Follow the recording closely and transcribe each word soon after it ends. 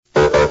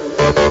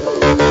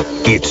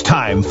It's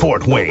time,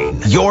 Fort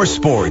Wayne. Your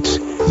sports,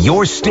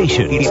 your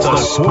station. It's the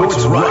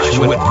Sports Rush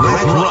with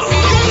Brett Rump.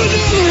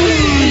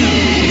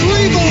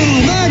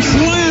 Max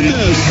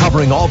Landis.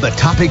 Covering all the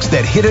topics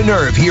that hit a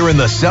nerve here in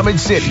the Summit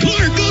City.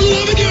 Clark,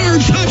 11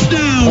 yards,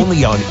 touchdown.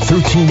 Only on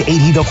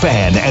 1380 The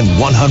Fan and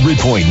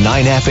 100.9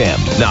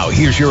 FM. Now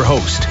here's your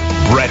host,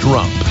 Brett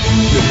Rump.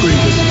 The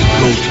greatest,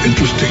 most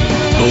interesting,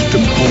 most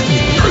important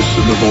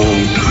person of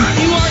all time.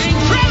 You are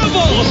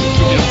incredible!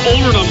 You're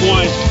older than I'm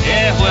wise.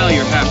 Yeah, well,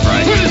 you're half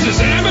right. What is this,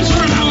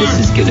 amateur hour?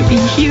 This is gonna be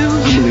huge.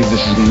 I believe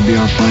this is going to be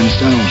our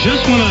finest hour.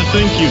 Just when I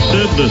think you've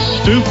said the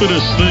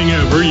stupidest thing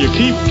ever, you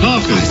keep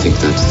talking. I think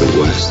that's the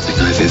worst thing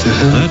I've ever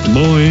heard. That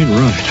boy ain't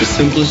right. The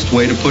simplest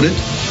way to put it,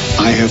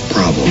 I have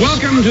problems.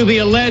 Welcome to the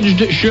alleged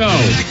show.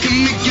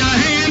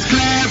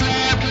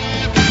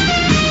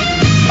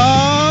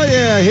 Oh,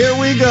 yeah, here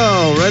we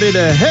go. Ready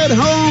to head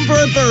home for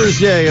a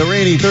Thursday, a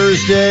rainy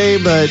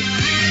Thursday, but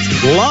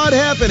a lot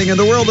happening in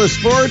the world of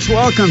sports.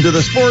 Welcome to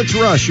the Sports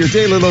Rush, your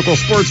daily local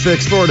sports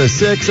fix 4 to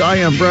 6. I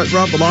am Brett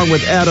Rump along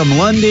with Adam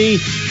Lundy.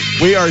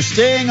 We are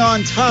staying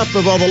on top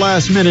of all the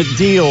last-minute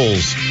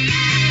deals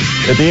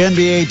at the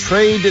NBA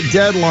trade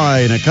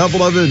deadline, a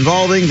couple of them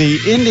involving the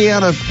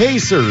Indiana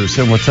Pacers,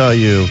 and we'll tell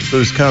you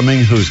who's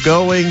coming, who's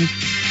going.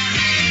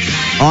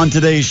 On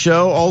today's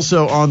show,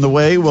 also on the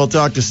way, we'll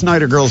talk to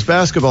Snyder girls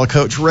basketball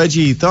coach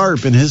Reggie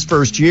Tharp in his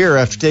first year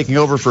after taking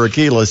over for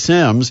Akila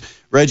Sims.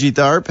 Reggie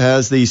Tharp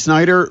has the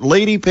Snyder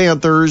Lady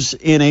Panthers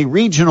in a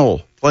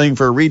regional, playing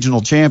for a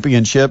regional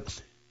championship.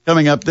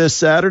 Coming up this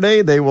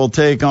Saturday, they will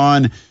take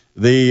on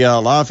the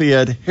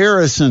Lafayette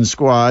Harrison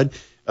squad,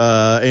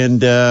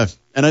 and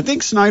I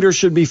think Snyder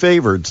should be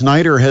favored.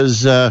 Snyder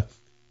has,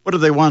 what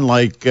have they won,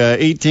 like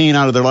 18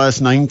 out of their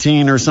last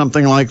 19 or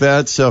something like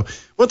that. So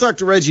we'll talk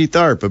to Reggie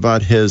Tharp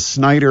about his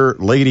Snyder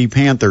Lady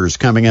Panthers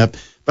coming up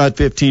about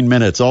 15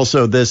 minutes.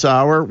 Also this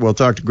hour, we'll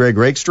talk to Greg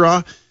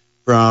Rakestraw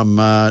from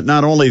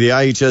not only the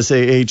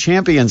IHSAA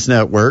Champions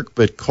Network,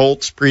 but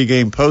Colts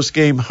pregame,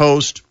 postgame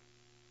host.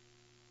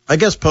 I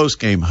guess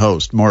postgame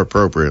host, more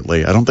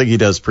appropriately. I don't think he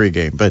does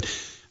pregame, but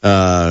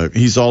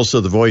he's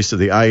also the voice of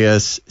the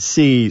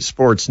ISC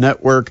Sports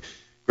Network.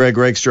 Greg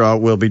Rakestraw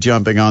will be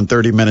jumping on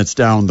 30 minutes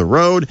down the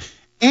road.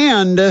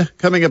 And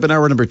coming up in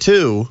hour number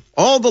 2,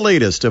 all the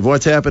latest of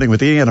what's happening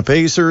with the Indiana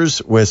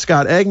Pacers with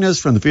Scott Agnes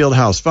from the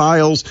Fieldhouse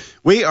Files.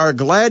 We are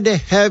glad to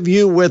have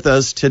you with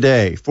us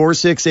today.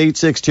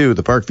 46862,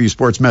 the Parkview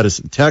Sports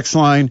Medicine text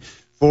line,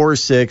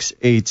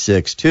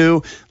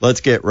 46862.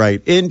 Let's get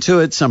right into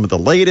it. Some of the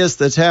latest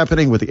that's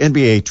happening with the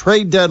NBA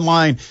trade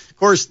deadline. Of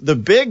course, the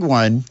big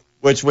one,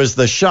 which was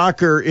the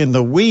shocker in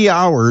the wee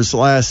hours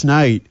last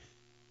night,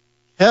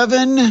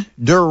 Kevin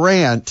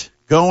Durant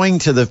going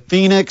to the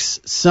Phoenix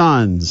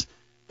Suns.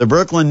 The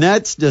Brooklyn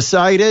Nets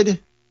decided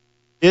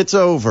it's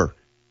over.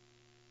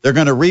 They're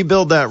going to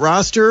rebuild that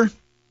roster,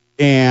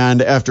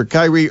 and after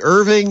Kyrie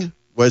Irving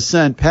was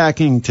sent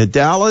packing to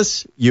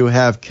Dallas, you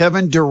have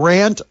Kevin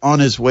Durant on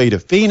his way to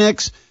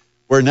Phoenix,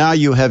 where now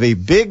you have a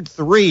big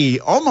 3,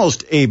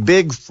 almost a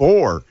big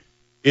 4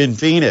 in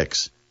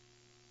Phoenix.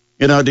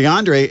 You know,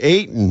 DeAndre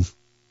Ayton,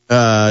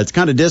 it's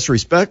kind of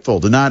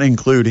disrespectful to not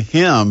include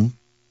him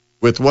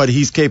with what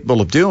he's capable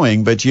of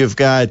doing, but you've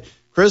got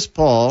Chris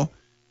Paul,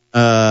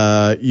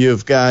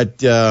 you've got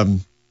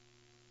Kevin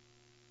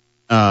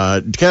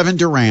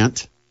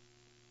Durant.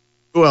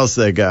 Who else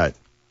they got?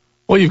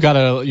 Well, you've got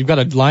a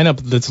lineup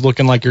that's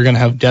looking like you're going to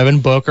have Devin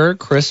Booker,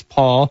 Chris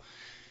Paul,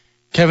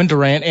 Kevin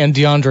Durant, and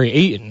DeAndre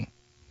Ayton.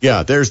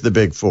 Yeah, there's the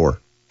big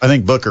 4. I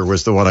think Booker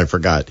was the one I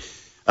forgot.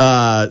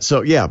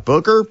 So, yeah,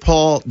 Booker,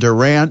 Paul,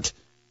 Durant,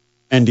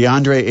 and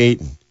DeAndre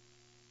Ayton.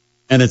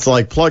 And it's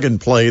like plug and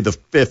play the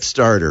 5th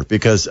starter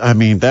because, I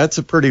mean, that's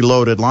a pretty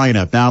loaded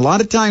lineup. Now, a lot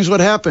of times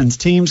what happens,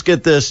 teams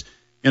get this,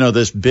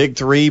 this big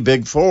 3,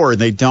 big 4, and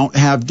they don't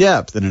have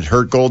depth. And it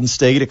hurt Golden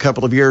State a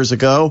couple of years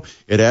ago.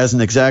 It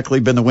hasn't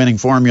exactly been the winning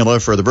formula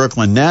for the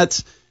Brooklyn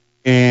Nets.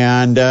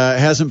 And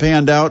hasn't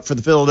panned out for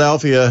the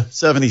Philadelphia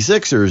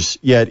 76ers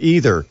yet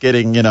either,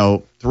 getting,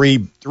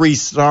 3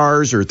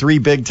 stars or 3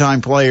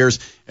 big-time players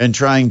and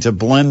trying to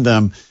blend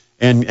them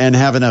and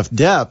have enough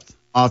depth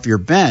off your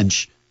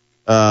bench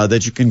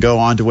that you can go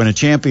on to win a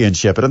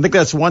championship. And I think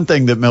that's one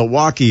thing that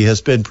Milwaukee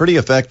has been pretty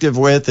effective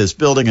with, is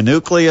building a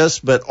nucleus,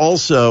 but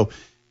also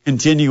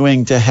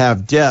continuing to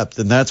have depth.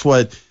 And that's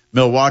what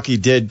Milwaukee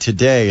did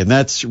today. And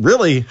that's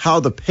really how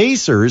the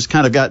Pacers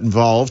kind of got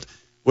involved,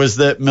 was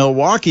that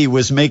Milwaukee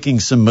was making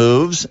some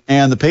moves,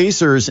 and the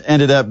Pacers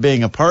ended up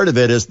being a part of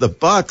it as the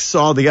Bucks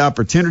saw the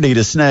opportunity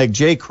to snag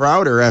Jay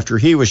Crowder after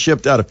he was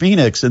shipped out of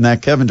Phoenix in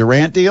that Kevin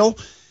Durant deal.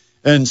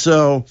 And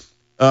so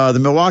the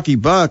Milwaukee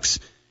Bucks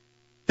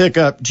pick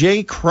up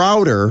Jay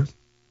Crowder.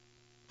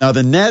 Now,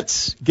 the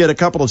Nets get a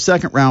couple of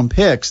second-round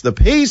picks. The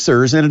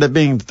Pacers ended up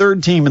being the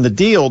 3rd team in the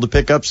deal to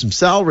pick up some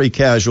salary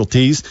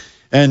casualties,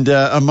 and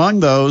among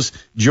those,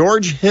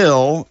 George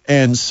Hill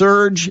and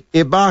Serge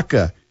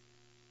Ibaka.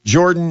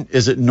 Jordan,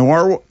 is it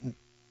Nwora?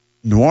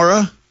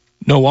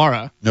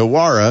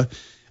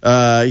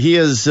 He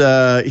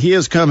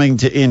is coming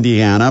to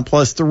Indiana,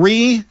 plus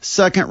 3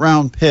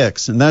 second-round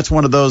picks. And that's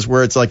one of those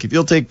where it's like, if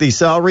you'll take these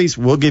salaries,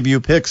 we'll give you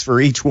picks for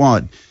each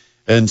one.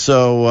 And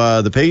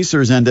so the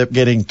Pacers end up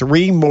getting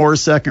 3 more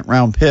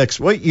second-round picks.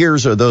 What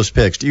years are those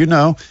picks? Do you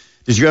know?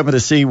 Did you happen to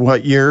see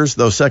what years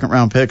those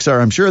second-round picks are?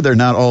 I'm sure they're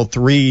not all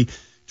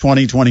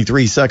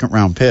 2023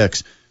 second-round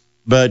picks.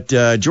 But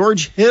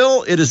George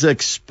Hill, it is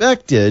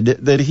expected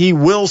that he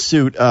will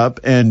suit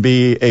up and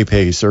be a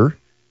Pacer,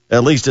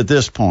 at least at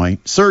this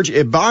point. Serge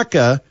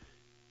Ibaka,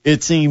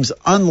 it seems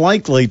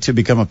unlikely to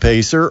become a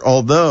Pacer,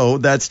 although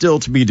that's still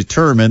to be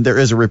determined. There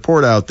is a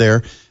report out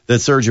there that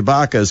Serge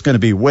Ibaka is going to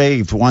be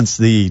waived once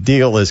the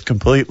deal is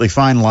completely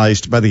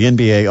finalized by the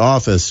NBA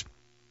office.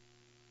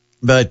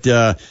 But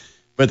that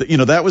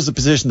was the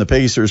position the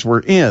Pacers were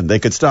in. They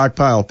could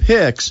stockpile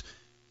picks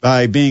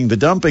by being the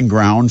dumping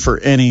ground for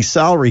any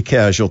salary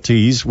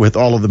casualties with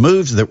all of the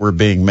moves that were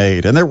being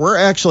made. And there were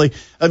actually,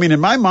 in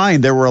my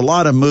mind, there were a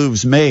lot of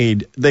moves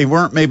made. They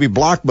weren't maybe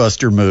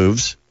blockbuster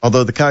moves,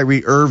 although the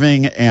Kyrie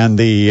Irving and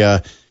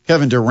the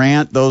Kevin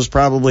Durant, those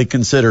probably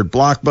considered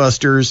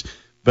blockbusters.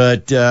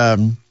 But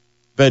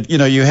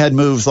you had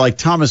moves like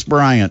Thomas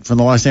Bryant from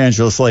the Los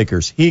Angeles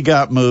Lakers. He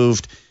got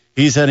moved.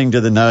 He's heading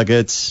to the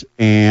Nuggets,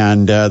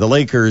 and the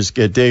Lakers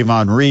get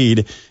Davon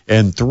Reed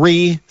and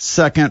 3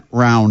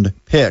 second-round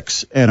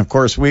picks. And, of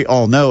course, we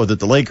all know that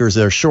the Lakers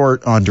are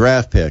short on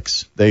draft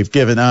picks. They've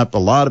given up a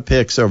lot of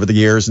picks over the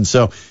years, and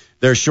so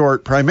they're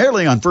short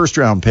primarily on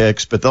first-round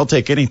picks, but they'll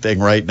take anything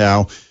right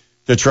now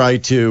to try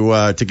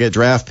to get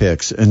draft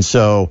picks. And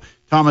so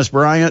Thomas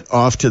Bryant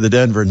off to the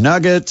Denver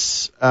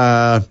Nuggets.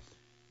 What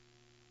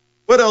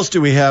else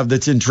do we have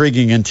that's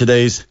intriguing in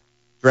today's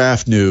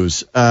draft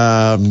news?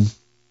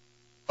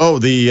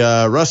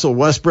 The Russell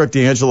Westbrook,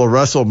 D'Angelo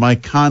Russell,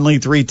 Mike Conley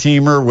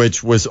 3-teamer,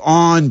 which was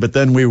on, but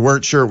then we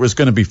weren't sure it was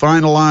going to be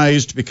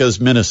finalized because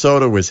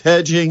Minnesota was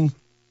hedging.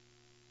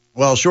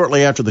 Well,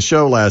 shortly after the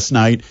show last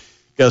night,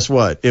 guess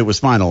what? It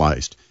was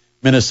finalized.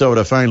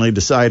 Minnesota finally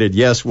decided,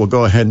 yes, we'll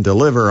go ahead and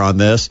deliver on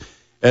this.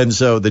 And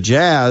so the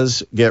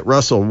Jazz get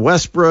Russell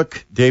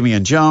Westbrook,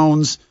 Damian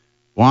Jones,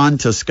 Juan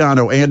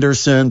Toscano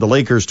Anderson, the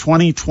Lakers'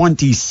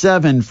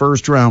 2027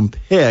 first-round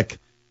pick,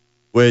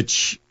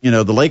 which,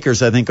 the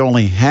Lakers, I think,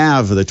 only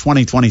have the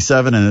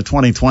 2027 and the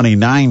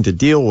 2029 to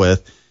deal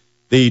with.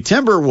 The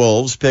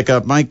Timberwolves pick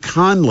up Mike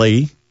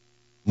Conley,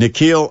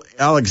 Nickeil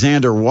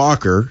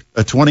Alexander-Walker,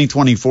 a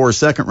 2024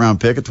 second-round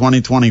pick, a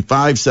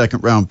 2025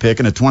 second-round pick,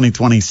 and a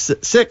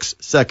 2026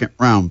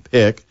 second-round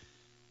pick,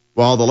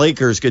 while the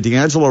Lakers get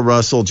D'Angelo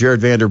Russell,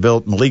 Jared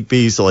Vanderbilt, Malik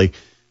Beasley,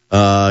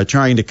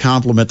 trying to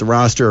complement the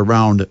roster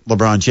around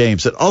LeBron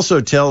James. It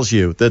also tells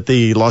you that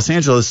the Los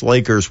Angeles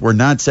Lakers were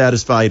not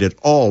satisfied at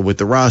all with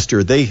the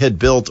roster they had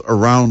built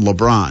around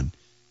LeBron,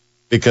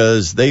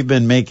 because they've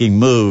been making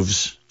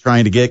moves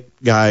trying to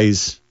get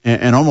guys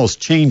and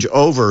almost change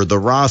over the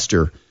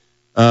roster.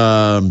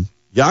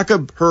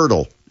 Jakob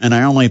Poeltl, and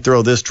I only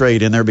throw this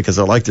trade in there because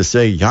I like to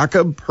say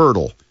Jakob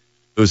Poeltl,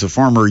 who's a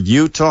former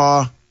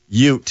Utah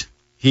Ute.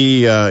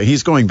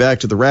 He's going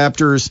back to the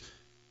Raptors.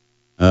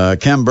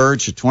 Kem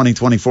Birch, a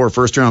 2024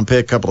 first-round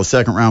pick, couple of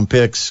second-round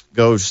picks,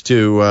 goes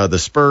to the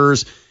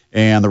Spurs,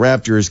 and the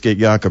Raptors get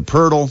Jakob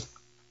Poeltl.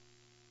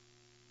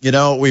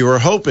 We were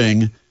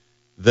hoping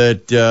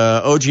that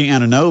OG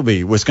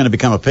Anunoby was going to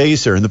become a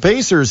Pacer, and the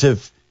Pacers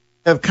have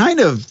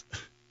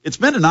it's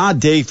been an odd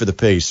day for the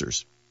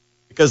Pacers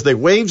because they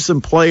waive some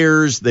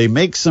players, they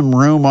make some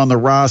room on the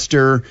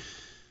roster,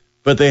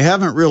 but they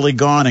haven't really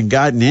gone and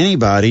gotten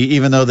anybody,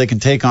 even though they can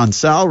take on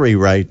salary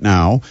right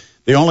now.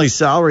 The only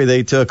salary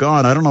they took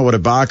on, I don't know what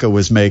Ibaka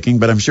was making,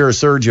 but I'm sure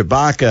Serge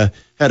Ibaka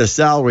had a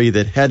salary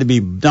that had to be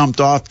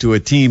dumped off to a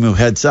team who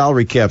had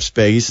salary cap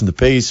space, and the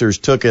Pacers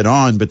took it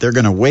on, but they're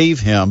going to waive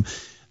him.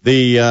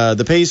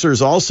 The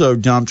Pacers also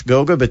dumped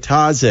Goga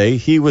Bitadze.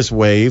 He was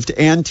waived.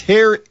 And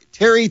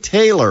Terry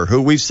Taylor,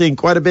 who we've seen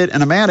quite a bit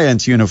in a Mad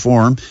Ants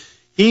uniform,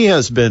 he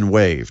has been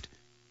waived.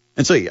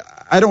 And so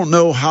I don't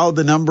know how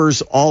the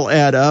numbers all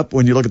add up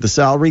when you look at the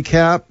salary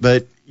cap,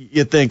 but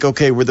you think,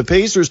 okay, were the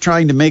Pacers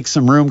trying to make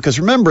some room? Because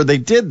remember, they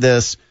did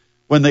this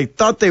when they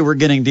thought they were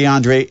getting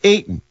DeAndre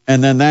Ayton,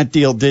 and then that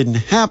deal didn't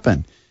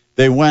happen.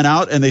 They went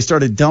out and they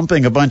started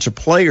dumping a bunch of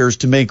players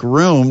to make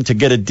room to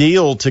get a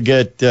deal to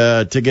get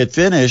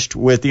finished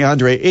with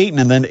DeAndre Ayton,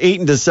 and then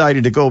Ayton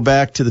decided to go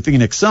back to the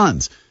Phoenix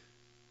Suns.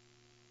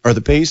 Are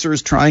the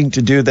Pacers trying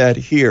to do that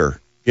here?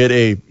 Get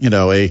a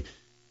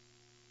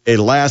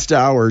last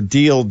hour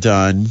deal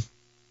done?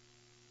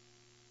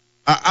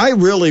 I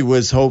really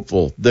was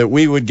hopeful that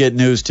we would get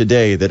news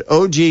today that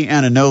OG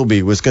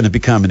Anunoby was going to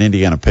become an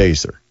Indiana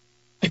Pacer.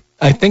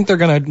 I think they're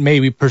going to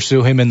maybe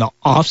pursue him in the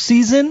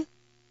offseason,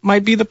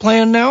 might be the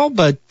plan now,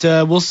 but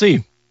we'll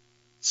see.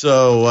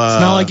 So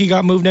it's not like he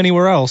got moved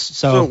anywhere else.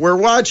 So we're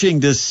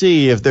watching to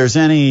see if there's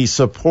any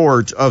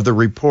support of the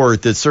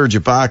report that Serge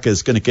Ibaka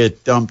is going to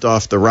get dumped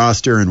off the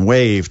roster and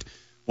waived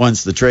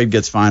once the trade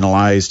gets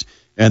finalized,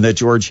 and that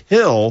George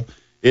Hill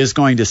is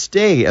going to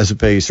stay as a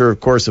Pacer. Of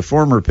course, a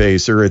former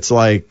Pacer. It's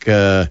like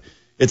having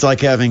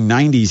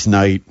 90s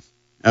night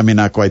I mean,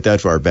 not quite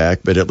that far back,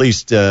 but at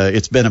least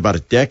it's been about a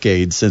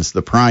decade since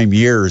the prime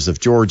years of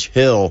George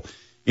Hill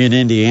in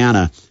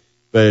Indiana.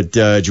 But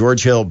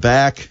George Hill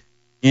back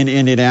in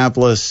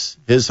Indianapolis,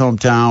 his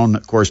hometown,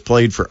 of course,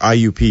 played for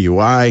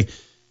IUPUI.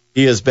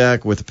 He is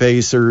back with the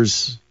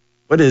Pacers.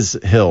 What is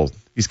Hill?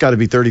 He's got to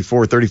be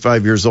 34,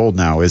 35 years old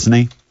now, isn't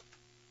he?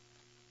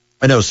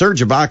 I know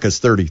Serge Ibaka's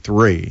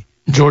 33.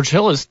 George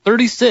Hill is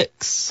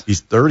 36.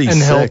 He's 36.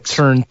 And he'll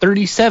turn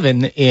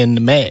 37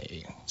 in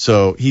May.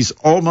 So he's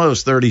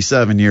almost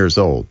 37 years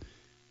old.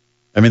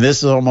 I mean,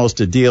 this is almost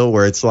a deal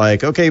where it's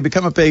like, okay,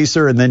 become a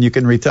Pacer, and then you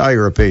can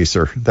retire a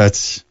Pacer.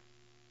 He's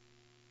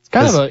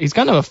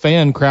kind of a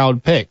fan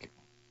crowd pick.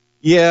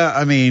 Yeah,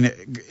 I mean,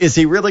 is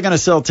he really going to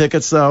sell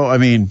tickets, though? I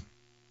mean,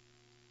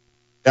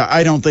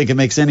 I don't think it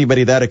makes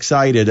anybody that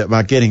excited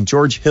about getting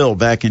George Hill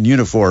back in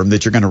uniform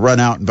that you're going to run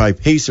out and buy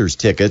Pacers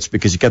tickets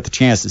because you got the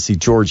chance to see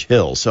George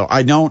Hill. So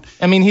I don't.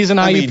 I mean, he's an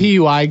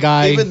IUPUI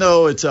guy. Even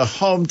though it's a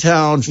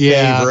hometown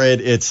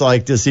favorite, it's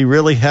like, does he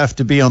really have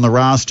to be on the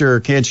roster? Or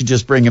can't you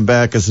just bring him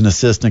back as an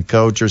assistant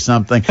coach or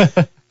something?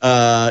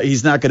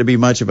 He's not going to be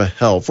much of a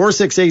help.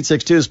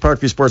 46862 is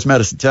Parkview Sports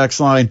Medicine text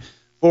line.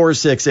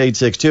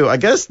 46862. I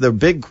guess the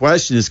big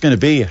question is going to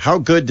be, how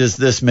good does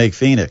this make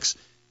Phoenix?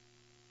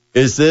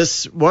 Is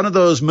this one of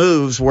those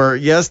moves where,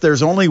 yes,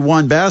 there's only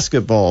one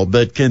basketball,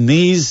 but can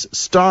these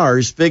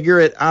stars figure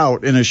it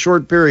out in a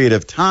short period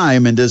of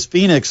time? And does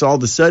Phoenix all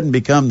of a sudden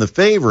become the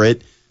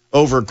favorite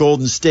over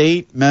Golden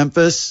State,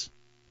 Memphis,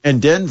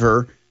 and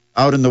Denver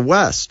out in the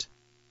West?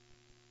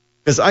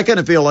 Because I kind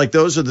of feel like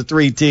those are the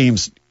three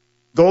teams,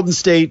 Golden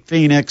State,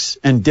 Phoenix,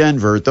 and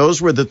Denver.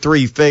 Those were the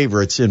three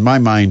favorites in my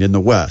mind in the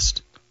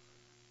West.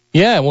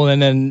 Yeah, well, and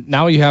then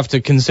now you have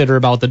to consider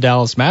about the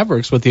Dallas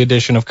Mavericks with the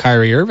addition of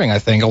Kyrie Irving, I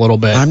think, a little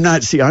bit. I'm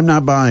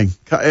not buying.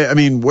 I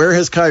mean, where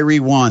has Kyrie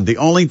won? The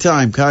only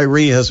time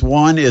Kyrie has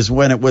won is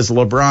when it was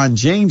LeBron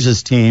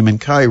James's team, and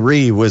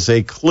Kyrie was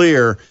a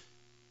clear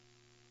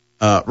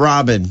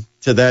Robin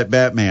to that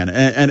Batman.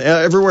 And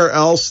everywhere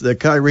else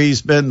that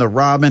Kyrie's been the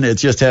Robin, it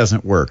just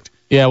hasn't worked.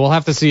 Yeah, we'll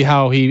have to see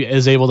how he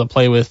is able to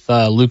play with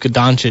Luka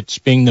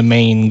Doncic being the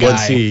main guy.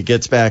 Once he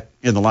gets back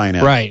in the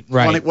lineup.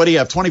 Right. What do you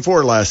have?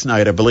 24 last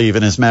night, I believe,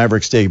 in his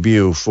Mavericks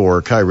debut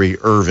for Kyrie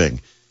Irving.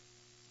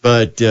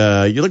 But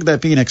you look at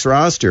that Phoenix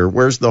roster,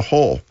 where's the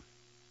hole?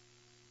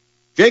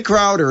 Jay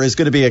Crowder is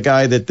going to be a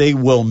guy that they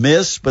will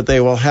miss, but they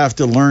will have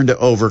to learn to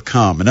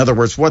overcome. In other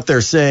words, what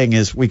they're saying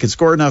is we could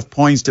score enough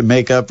points to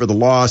make up for the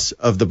loss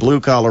of the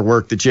blue-collar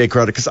work that Jay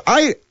Crowder, because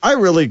I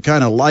really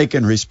kind of like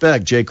and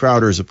respect Jay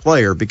Crowder as a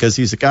player because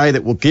he's a guy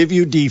that will give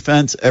you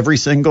defense every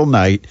single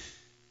night.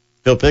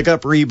 He'll pick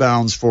up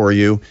rebounds for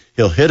you.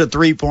 He'll hit a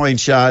three-point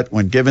shot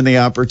when given the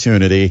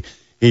opportunity.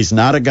 He's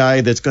not a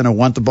guy that's going to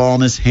want the ball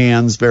in his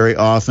hands very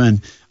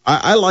often.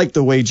 I like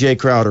the way Jay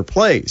Crowder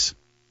plays.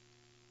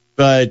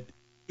 But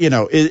you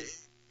know,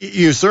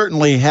 you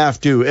certainly have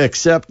to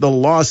accept the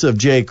loss of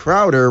Jay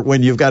Crowder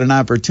when you've got an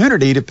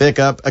opportunity to pick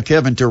up a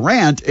Kevin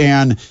Durant.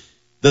 And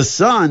the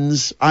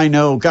Suns, I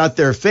know, got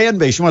their fan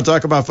base. You want to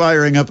talk about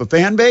firing up a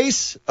fan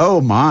base?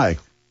 Oh, my.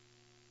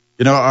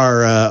 You know,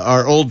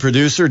 our old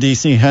producer,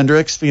 DC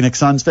Hendricks, Phoenix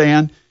Suns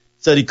fan,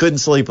 said he couldn't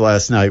sleep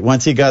last night.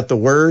 Once he got the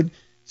word,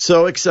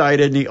 so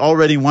excited, and he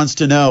already wants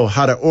to know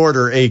how to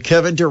order a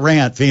Kevin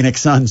Durant Phoenix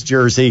Suns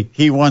jersey.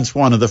 He wants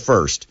one of the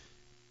first.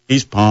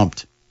 He's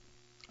pumped.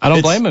 I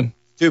don't blame him.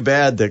 Too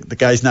bad the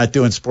guy's not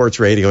doing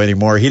sports radio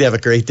anymore. He'd have a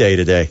great day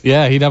today.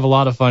 Yeah, he'd have a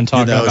lot of fun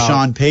talking about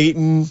Sean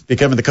Payton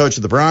becoming the coach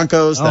of the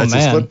Broncos. That's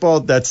his football.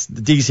 That's the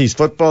DC's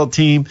football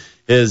team.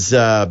 His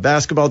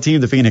basketball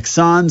team, the Phoenix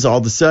Suns, all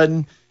of a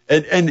sudden.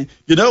 And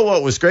you know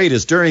what was great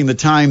is during the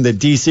time that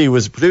DC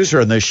was a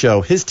producer on this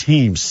show, his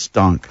team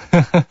stunk.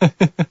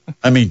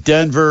 I mean,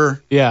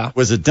 Denver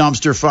was a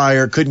dumpster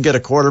fire, couldn't get a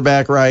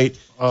quarterback right.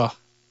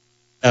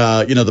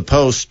 The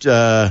post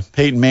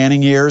Peyton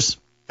Manning years.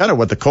 Kind of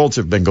what the Colts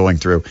have been going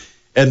through.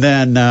 And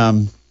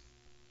then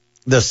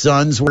the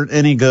Suns weren't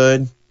any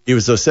good. He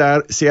was a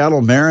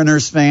Seattle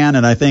Mariners fan,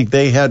 and I think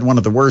they had one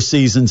of the worst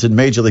seasons in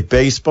Major League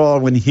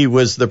Baseball when he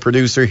was the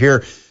producer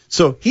here.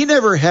 So he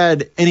never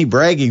had any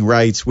bragging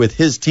rights with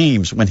his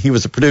teams when he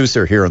was a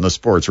producer here on the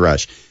Sports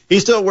Rush. He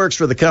still works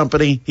for the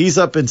company. He's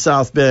up in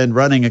South Bend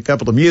running a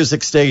couple of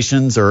music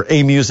stations or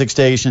a music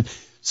station.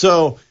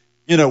 So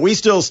you know, we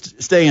still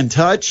stay in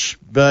touch,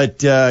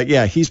 but,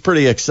 he's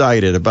pretty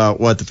excited about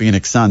what the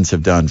Phoenix Suns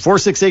have done.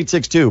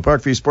 46862,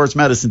 Parkview Sports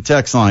Medicine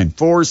text line,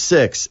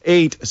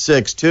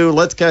 46862.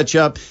 Let's catch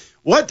up.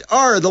 What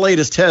are the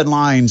latest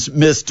headlines,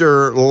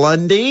 Mr.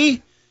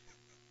 Lundy?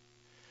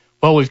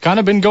 Well, we've kind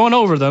of been going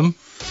over them.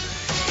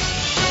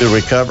 Did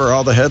we cover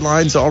all the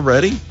headlines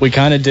already? We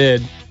kind of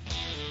did.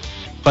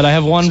 But I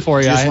have one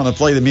for you. You just want to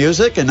play the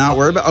music and not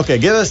worry about... Okay,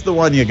 give us the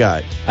one you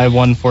got. I have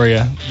one for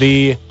you.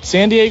 The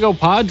San Diego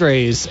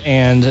Padres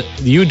and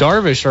Yu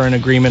Darvish are in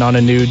agreement on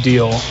a new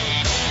deal.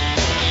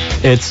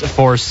 It's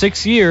for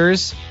 6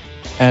 years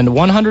and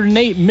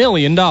 $108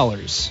 million.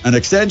 An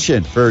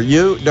extension for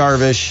Yu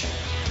Darvish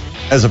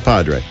as a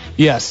Padre.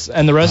 Yes,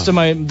 and the rest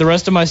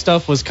of my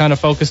stuff was kind of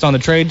focused on the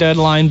trade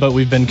deadline, but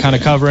we've been kind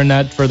of covering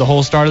that for the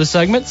whole start of the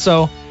segment.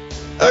 So.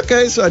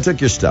 Okay, so I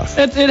took your stuff.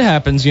 It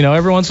happens,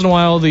 every once in a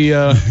while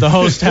the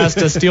host has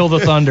to steal the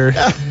thunder.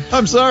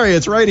 I'm sorry,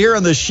 it's right here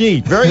on the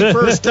sheet. Very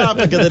first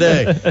topic of the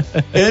day.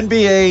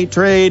 NBA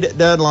trade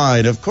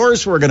deadline. Of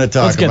course we're going to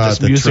talk about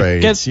the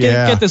trades.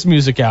 Get this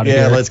music out of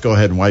here. Yeah, let's go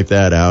ahead and wipe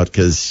that out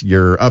because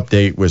your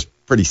update was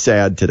pretty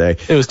sad today.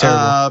 It was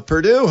terrible.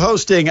 Purdue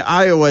hosting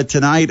Iowa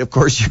tonight. Of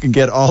course, you can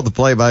get all the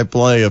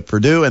play-by-play of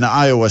Purdue and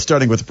Iowa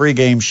starting with the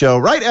pregame show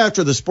right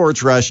after the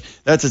Sports Rush.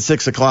 That's at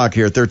 6 o'clock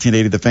here at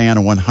 1380 The Fan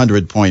and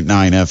 100.9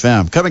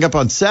 FM. Coming up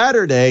on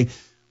Saturday,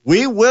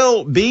 we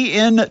will be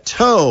in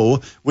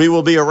tow. We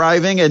will be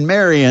arriving in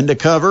Marion to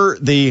cover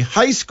the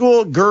high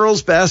school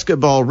girls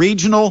basketball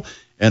regional.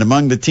 And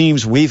among the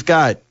teams we've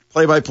got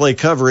play-by-play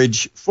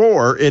coverage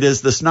for, it is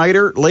the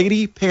Snyder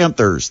Lady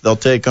Panthers. They'll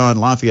take on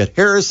Lafayette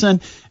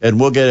Harrison, and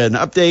we'll get an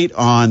update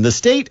on the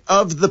state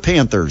of the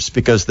Panthers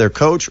because their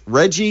coach,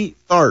 Reggie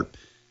Tharp,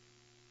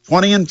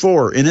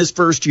 20-4 in his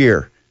first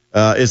year,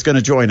 is going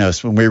to join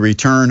us when we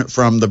return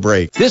from the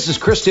break. This is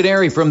Chris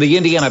Denari from the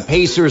Indiana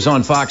Pacers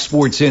on Fox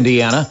Sports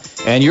Indiana,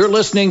 and you're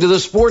listening to the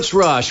Sports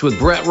Rush with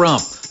Brett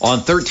Rump on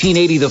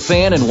 1380 The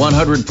Fan and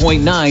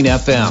 100.9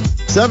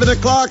 FM. 7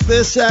 o'clock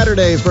this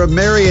Saturday from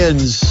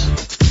Marion's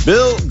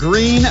Bill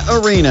Green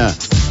Arena.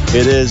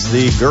 It is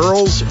the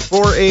girls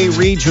 4A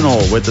regional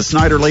with the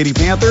Snyder Lady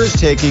Panthers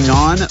taking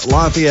on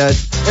Lafayette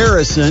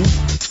Harrison.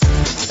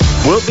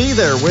 We'll be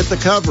there with the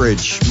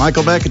coverage.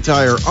 Michael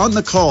McIntyre on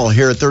the call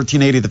here at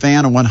 1380 The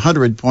Fan and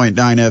 100.9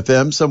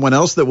 FM. Someone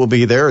else that will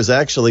be there is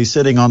actually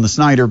sitting on the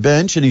Snyder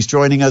bench, and he's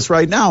joining us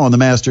right now on the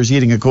Masters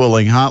Heating and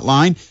Cooling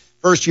Hotline.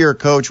 First-year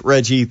coach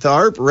Reggie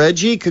Tharp.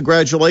 Reggie,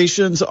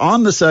 congratulations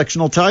on the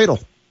sectional title.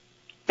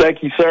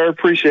 Thank you, sir.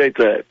 Appreciate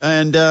that.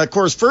 And, of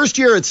course, first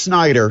year at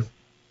Snyder,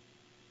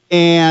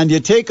 and you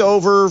take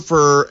over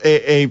for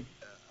a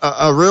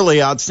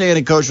really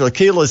outstanding coach.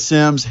 Lakeela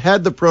Sims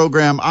had the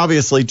program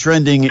obviously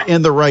trending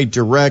in the right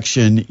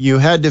direction. You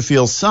had to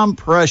feel some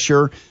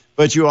pressure,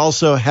 but you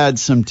also had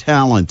some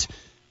talent.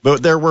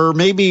 But there were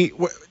maybe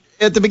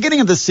at the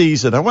beginning of the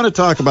season, I want to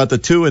talk about the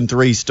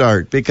 2-3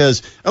 start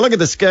because I look at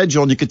the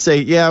schedule and you could say,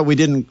 yeah, we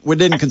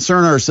didn't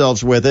concern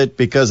ourselves with it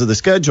because of the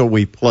schedule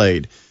we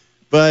played.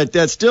 But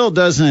that still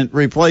doesn't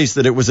replace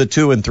that it was a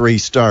 2-3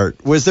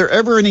 start. Was there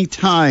ever any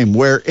time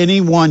where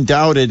anyone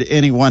doubted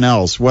anyone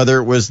else, whether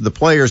it was the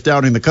players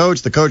doubting the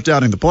coach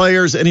doubting the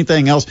players,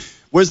 anything else?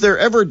 Was there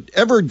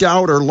ever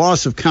doubt or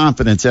loss of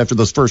confidence after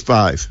those first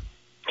 5?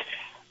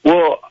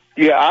 Well,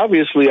 yeah,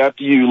 obviously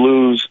after you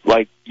lose,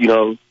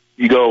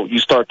 you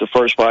start the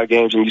first 5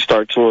 games and you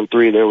start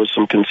 2-3, there was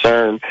some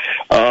concern.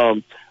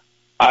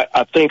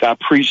 I think I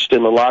preached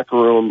in the locker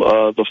room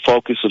the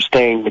focus of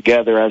staying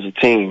together as a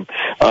team.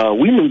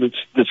 We knew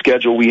the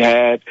schedule we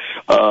had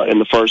in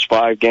the first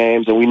 5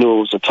 games, and we knew it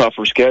was a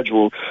tougher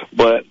schedule.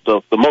 But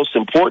the most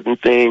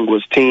important thing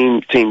was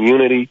team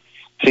unity,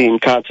 team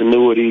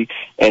continuity,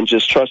 and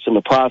just trusting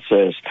the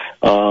process.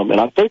 And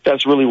I think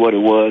that's really what it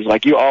was.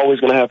 Like, you're always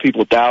going to have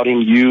people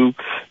doubting you,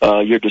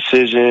 your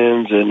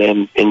decisions,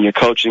 and your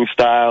coaching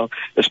style,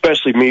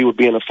 especially me with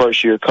being a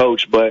first-year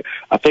coach. But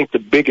I think the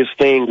biggest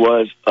thing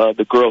was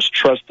the girls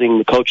trusting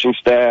the coaching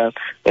staff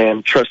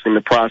and trusting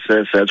the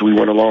process as we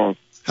went along.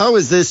 How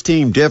is this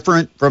team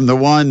different from the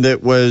one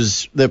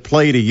that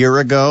played a year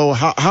ago?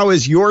 How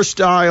is your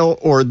style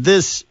or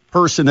this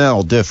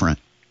personnel different?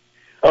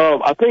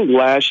 I think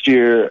last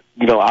year,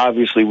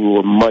 obviously we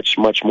were much,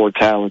 much more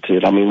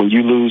talented. I mean, when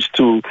you lose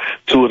two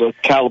of the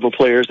caliber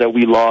players that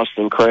we lost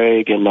in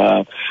Craig and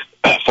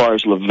as far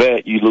as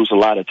Levette, you lose a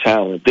lot of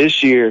talent.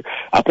 This year,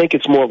 I think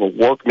it's more of a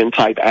workman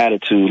type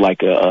attitude,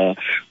 like a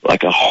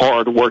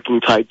hard working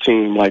type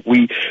team. Like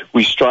we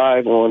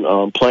strive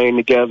on playing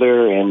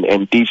together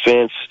and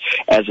defense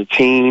as a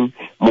team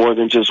more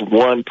than just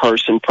one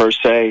person per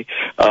se.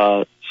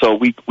 So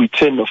we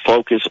tend to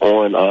focus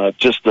on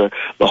just the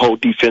whole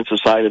defensive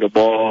side of the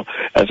ball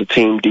as a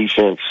team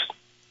defense.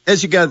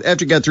 After you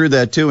got through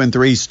that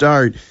 2-3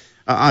 start,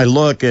 I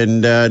look,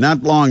 and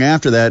not long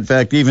after that, in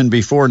fact, even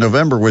before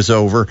November was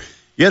over,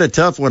 you had a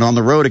tough one on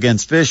the road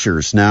against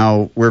Fishers.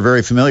 Now, we're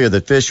very familiar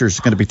that Fishers is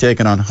going to be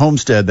taking on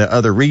Homestead, the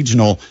other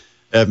regional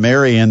at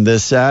Marion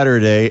this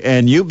Saturday,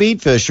 and you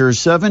beat Fishers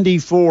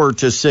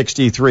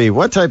 74-63.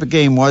 What type of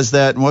game was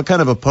that, and what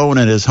kind of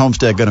opponent is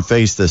Homestead going to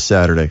face this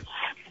Saturday?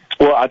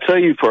 Well, I tell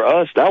you, for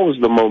us, that was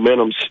the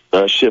momentum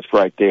shift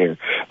right there.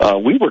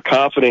 We were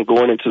confident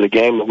going into the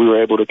game that we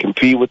were able to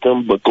compete with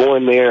them, but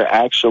going there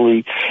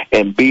actually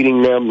and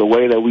beating them the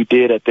way that we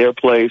did at their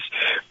place,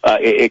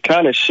 it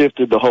kind of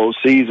shifted the whole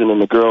season,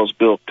 and the girls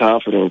built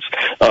confidence.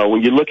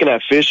 When you're looking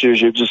at Fishers,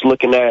 you're just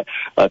looking at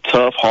a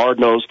tough,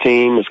 hard-nosed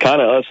team. It's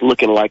kind of us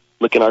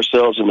looking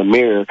ourselves in the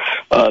mirror.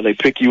 They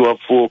pick you up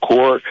full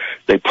court.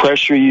 They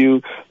pressure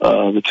you.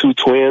 The two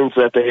twins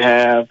that they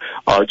have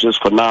are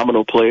just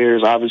phenomenal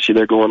players. Obviously,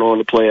 they're going on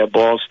to play at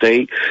Ball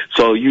State.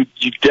 So you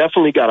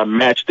definitely got to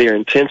match their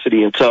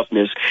intensity and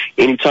toughness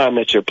anytime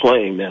that you're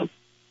playing them.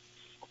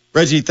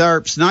 Reggie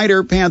Tharp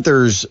Snyder,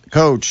 Panthers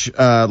coach,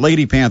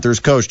 Lady Panthers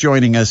coach,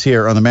 joining us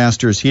here on the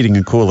Masters Heating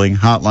and Cooling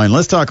Hotline.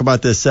 Let's talk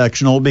about this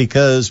sectional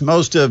because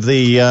most of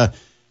the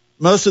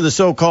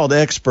so-called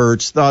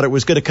experts thought it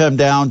was going to come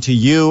down to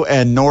you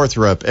and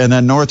Northrop, and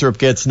then Northrop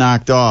gets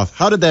knocked off.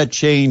 How did that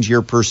change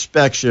your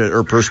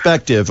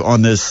perspective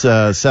on this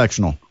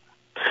sectional?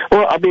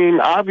 Well, I mean,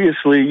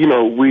 obviously,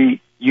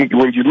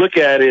 when you look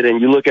at it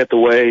and you look at the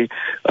way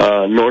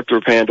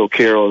Northrop handled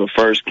Carroll in the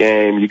first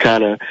game, you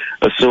kind of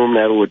assume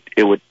that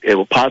it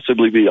would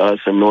possibly be us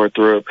and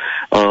Northrop.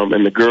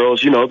 And the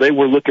girls, they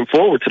were looking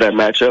forward to that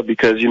matchup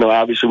because,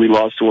 obviously we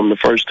lost to them the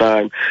first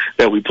time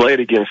that we played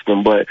against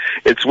them. But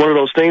it's one of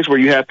those things where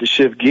you have to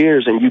shift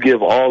gears and you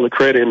give all the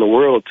credit in the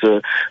world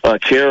to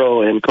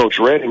Carroll and Coach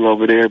Redding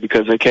over there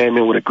because they came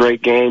in with a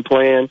great game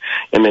plan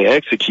and they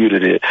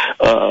executed it.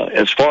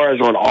 As far as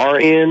on our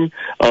end,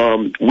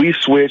 we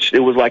switched. It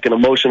was like an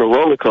emotional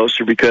roller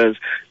coaster because,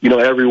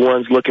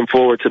 everyone's looking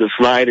forward to the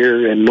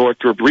Snyder and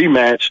Northrop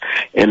rematch.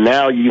 And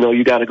now,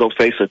 you got to go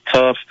face a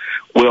tough,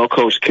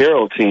 well-coached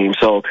Carroll team.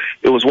 So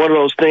it was one of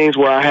those things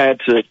where I had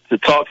to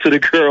talk to the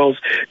girls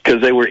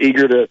because they were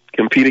eager to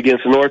compete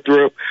against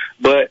Northrop,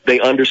 but they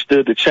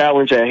understood the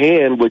challenge at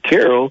hand with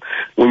Carroll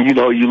when, you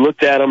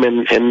looked at them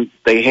and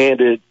they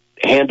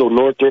handled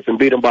Northrop and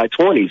beat them by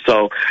 20.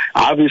 So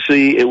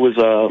obviously it was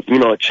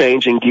a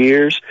change in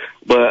gears,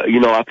 but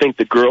I think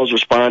the girls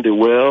responded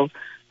well,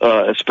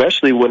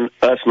 especially when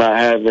us not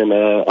having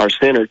our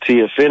center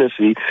Tia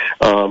Fennessy.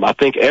 I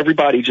think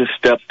everybody just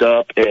stepped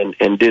up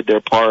and did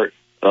their part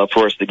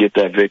for us to get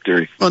that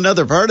victory. Well,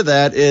 another part of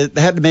that, it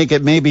had to make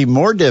it maybe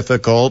more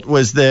difficult,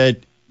 was that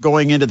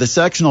going into the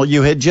sectional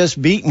you had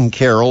just beaten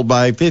Carroll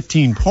by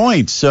 15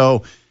 points.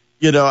 So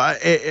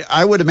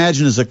I would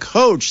imagine as a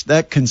coach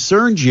that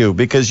concerned you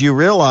because you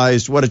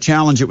realized what a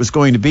challenge it was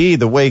going to be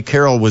the way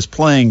Carroll was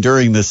playing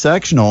during the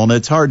sectional, and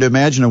it's hard to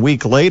imagine a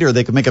week later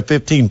they could make a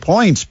 15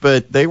 points,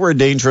 but they were a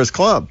dangerous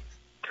club.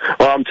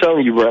 Well, I'm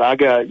telling you,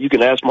 Brett, you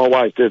can ask my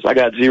wife this, I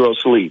got zero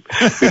sleep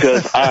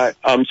because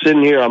I'm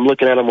sitting here, I'm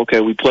looking at them,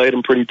 okay, we played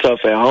them pretty tough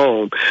at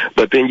home,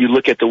 but then you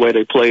look at the way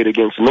they played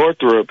against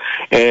Northrop,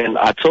 and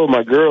I told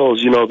my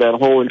girls, that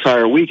whole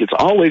entire week, it's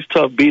always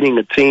tough beating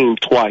a team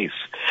twice.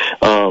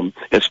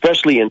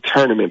 Especially in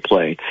tournament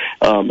play.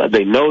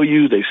 They know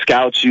you, they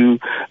scout you,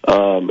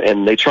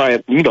 and they try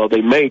and,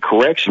 they made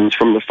corrections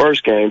from the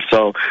first game.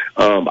 So,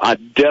 I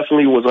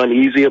definitely was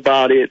uneasy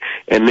about it.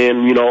 And then,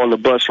 on the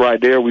bus ride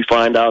there, we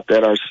find out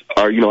that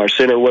our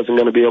center wasn't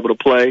going to be able to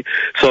play.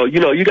 So,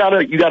 you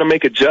gotta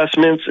make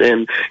adjustments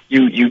and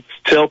you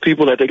tell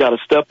people that they gotta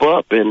step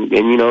up and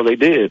they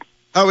did.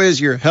 How is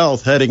your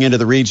health heading into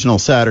the regional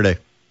Saturday?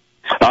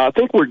 I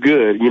think we're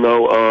good.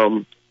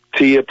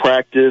 Tia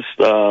practiced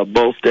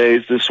both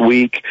days this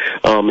week.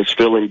 Is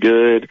feeling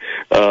good.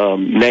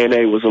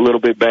 Nene was a little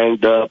bit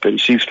banged up, and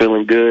she's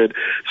feeling good.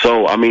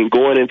 So,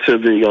 going into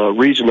the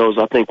regionals,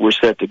 I think we're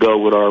set to go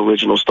with our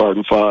original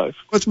starting five.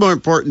 What's more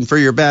important for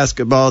your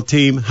basketball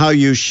team, how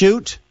you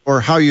shoot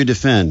or how you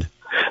defend?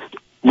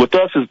 With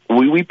us,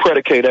 we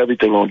predicate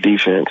everything on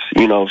defense.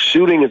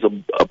 Shooting is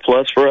a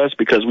plus for us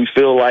because we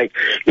feel like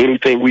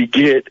anything we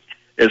get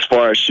as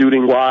far as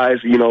shooting wise,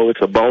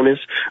 it's a bonus,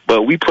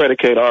 but we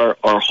predicate our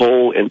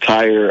whole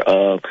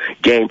entire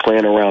game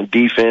plan around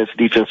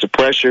defensive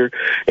pressure,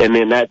 and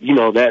then that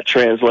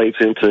translates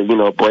into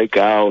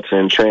breakouts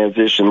and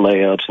transition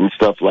layups and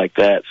stuff like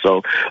that.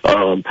 So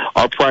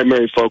our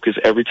primary focus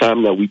every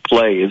time that we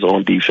play is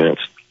on defense.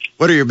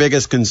 What are your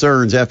biggest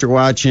concerns after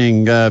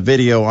watching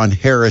video on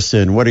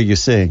Harrison? What are you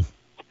seeing?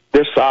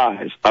 Their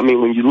size.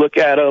 When you look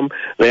at them,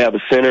 they have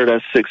a center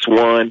that's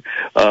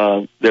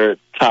 6'1". Their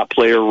top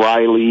player,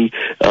 Riley,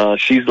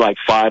 she's like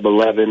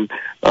 5'11".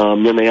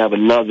 Then they have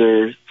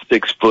another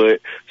 6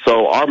 foot.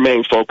 So our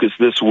main focus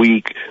this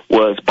week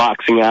was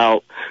boxing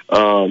out,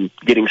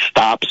 getting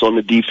stops on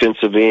the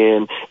defensive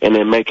end, and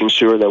then making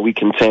sure that we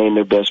contain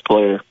their best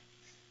player.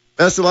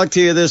 Best of luck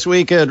to you this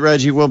weekend,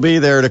 Reggie. We'll be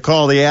there to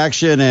call the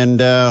action and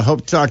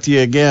hope to talk to you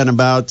again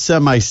about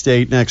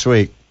semi-state next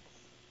week.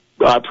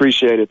 I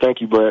appreciate it. Thank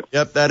you, Brett.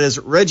 Yep, that is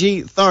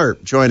Reggie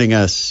Tharp joining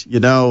us.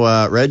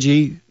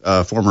 Reggie,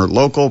 former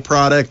local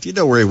product. You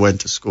know where he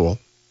went to school.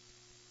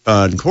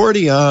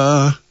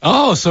 Concordia.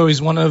 Oh, so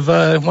he's one of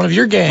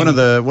your gang.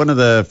 One of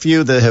the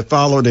few that have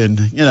followed in.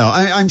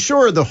 I'm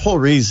sure the whole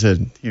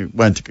reason he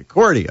went to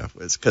Concordia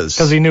was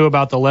because he knew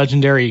about the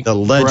legend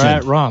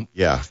Brett Rump.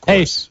 Yeah, of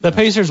course. Hey, the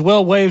Pacers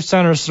will waive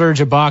center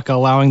Serge Ibaka,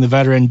 allowing the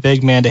veteran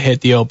big man to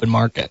hit the open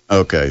market.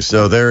 Okay,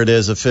 so there it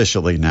is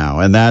officially now,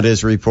 and that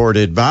is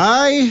reported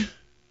by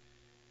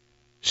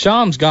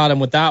Shams. Got him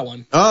with that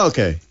one. Oh,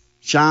 okay.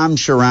 Shams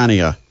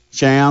Charania.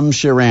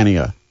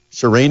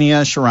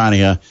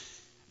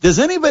 Does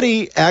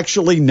anybody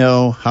actually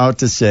know how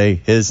to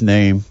say his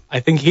name? I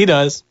think he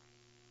does.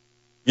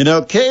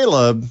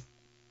 Caleb,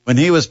 when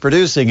he was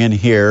producing in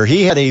here,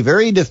 he had a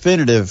very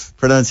definitive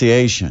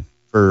pronunciation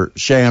for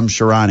Shams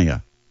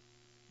Charania.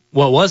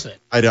 What was it?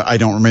 I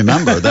don't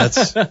remember.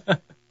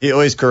 He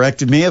always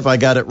corrected me if I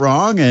got it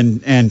wrong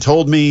and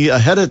told me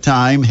ahead of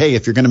time, hey,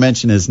 if you're going to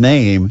mention his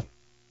name,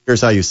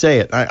 here's how you say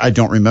it. I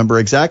don't remember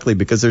exactly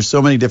because there's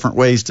so many different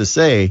ways to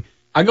say.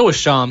 I go with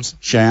Shams.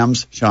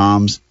 Shams,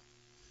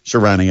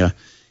 Sharania.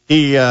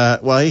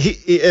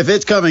 If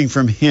it's coming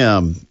from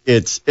him,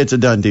 it's a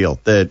done deal.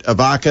 That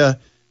Ibaka,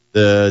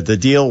 the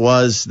deal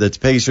was that the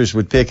Pacers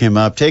would pick him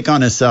up, take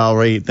on his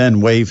salary,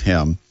 then waive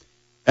him.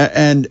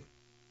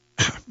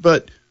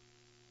 But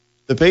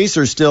the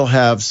Pacers still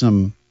have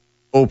some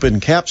open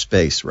cap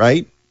space,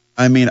 right?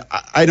 I mean,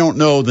 I don't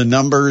know the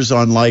numbers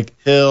on like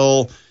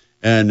Hill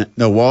and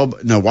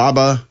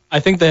Nawaba. I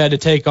think they had to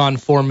take on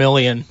 $4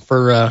 million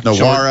for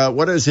Nawara.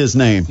 What is his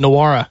name?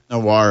 Nawara.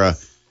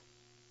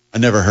 I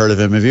never heard of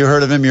him. Have you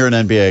heard of him? You're an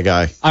NBA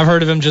guy. I've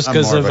heard of him just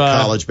because of a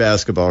college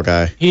basketball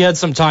guy. He had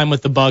some time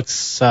with the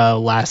Bucks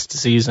last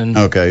season.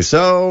 Okay,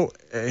 so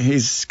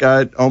he's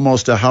got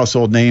almost a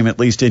household name, at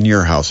least in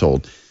your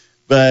household.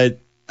 But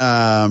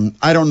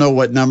I don't know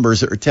what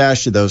numbers are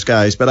attached to those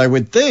guys, but I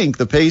would think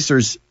the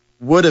Pacers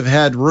would have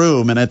had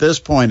room, and at this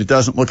point it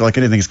doesn't look like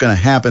anything's going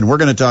to happen. We're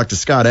going to talk to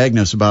Scott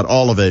Agnes about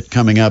all of it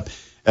coming up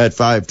at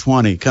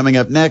 5:20. Coming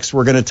up next,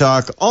 we're going to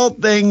talk all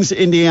things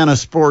Indiana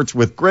sports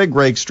with Greg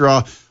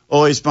Rakestraw.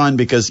 Always fun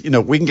because,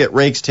 we can get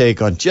Rake's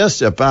take on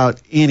just about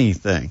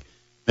anything.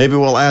 Maybe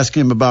we'll ask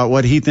him about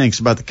what he thinks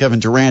about the Kevin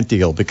Durant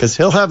deal because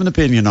he'll have an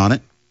opinion on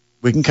it.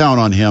 We can count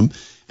on him.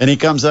 And he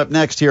comes up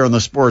next here on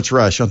the Sports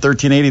Rush on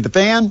 1380 The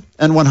Fan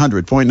and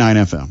 100.9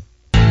 FM.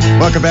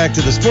 Welcome back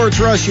to the Sports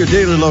Rush, your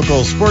daily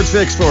local sports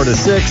fix, 4 to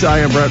 6. I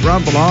am Brett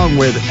Rump along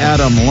with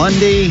Adam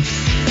Lundy.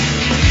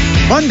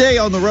 Fun day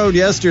on the road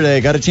yesterday.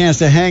 Got a chance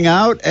to hang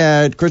out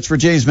at Christopher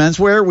James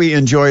Menswear. We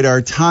enjoyed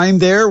our time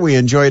there. We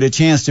enjoyed a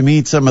chance to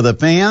meet some of the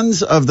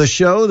fans of the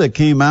show that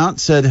came out,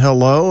 said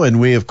hello,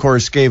 and we, of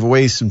course, gave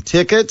away some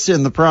tickets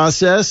in the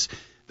process.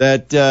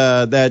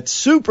 That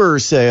super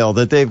sale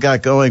that they've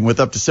got going with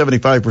up to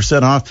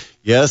 75% off.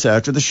 Yes,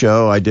 after the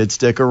show, I did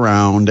stick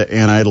around,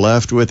 and I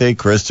left with a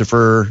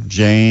Christopher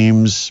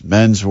James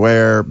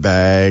Menswear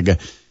bag.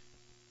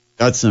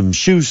 Got some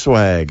shoe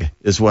swag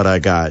is what I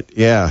got.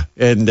 Yeah.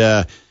 And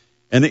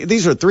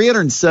these are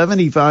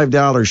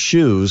 $375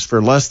 shoes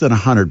for less than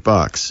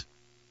 $100.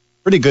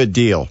 Pretty good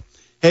deal.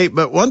 Hey,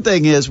 but one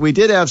thing is we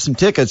did have some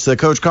tickets that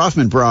Coach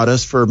Kaufman brought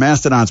us for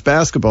Mastodons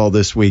basketball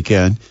this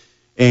weekend,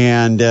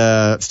 and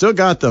still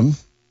got them.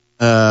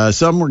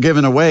 Some were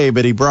given away,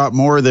 but he brought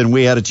more than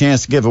we had a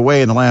chance to give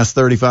away in the last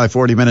 35,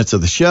 40 minutes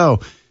of the show.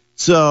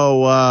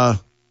 So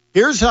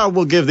here's how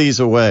we'll give these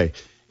away.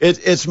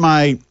 It's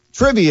my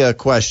trivia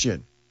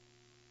question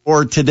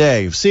for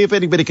today. See if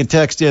anybody can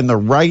text in the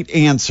right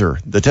answer.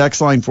 The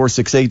text line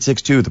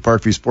 46862, the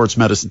Parkview Sports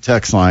Medicine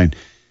text line.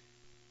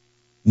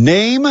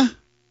 Name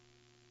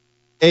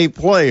a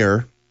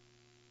player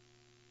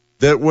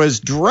that was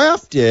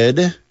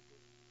drafted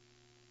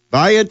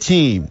by a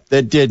team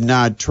that did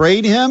not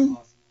trade him,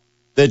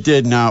 that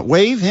did not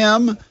waive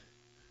him,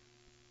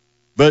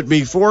 but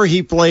before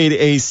he played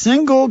a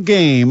single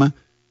game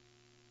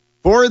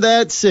for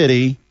that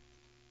city,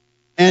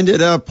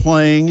 ended up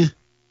playing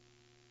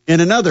in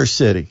another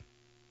city.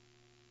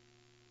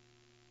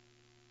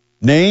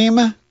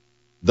 Name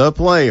the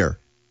player.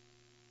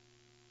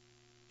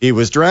 He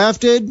was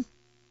drafted.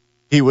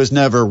 He was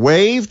never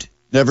waived,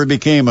 never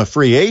became a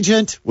free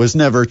agent, was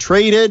never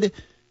traded,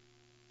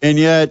 and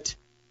yet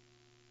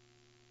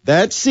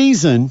that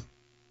season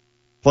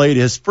played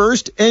his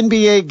first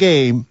NBA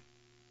game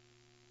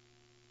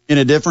in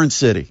a different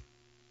city.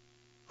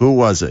 Who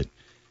was it?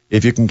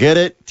 If you can get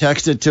it,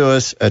 text it to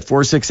us at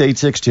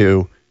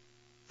 46862,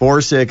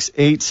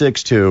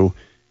 46862,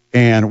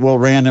 and we'll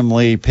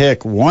randomly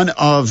pick one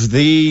of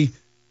the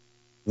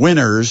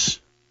winners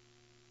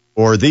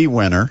or the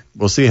winner.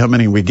 We'll see how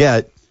many we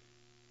get,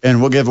 and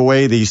we'll give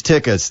away these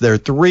tickets. They're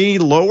 3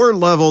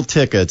 lower-level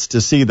tickets to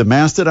see the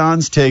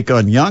Mastodons take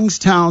on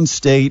Youngstown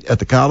State at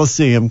the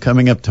Coliseum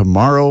coming up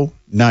tomorrow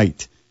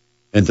night.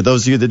 And for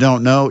those of you that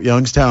don't know,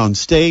 Youngstown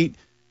State,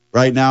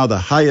 right now the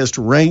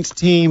highest-ranked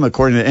team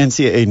according to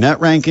NCAA net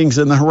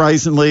rankings in the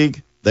Horizon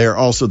League. They are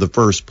also the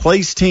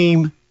first-place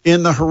team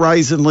in the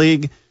Horizon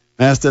League.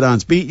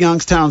 Mastodons beat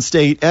Youngstown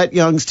State at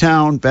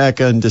Youngstown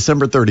back on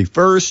December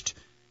 31st.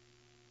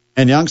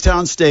 And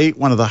Youngstown State,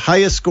 one of the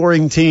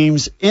highest-scoring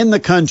teams in the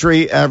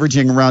country,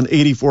 averaging around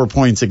 84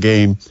 points a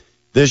game.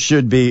 This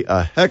should be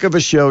a heck of a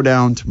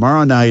showdown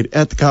tomorrow night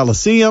at the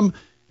Coliseum,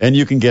 and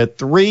you can get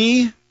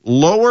 3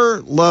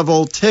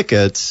 lower-level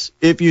tickets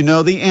if you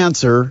know the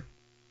answer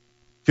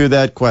to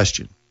that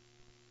question.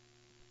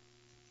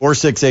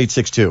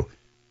 46862.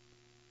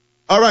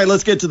 All right,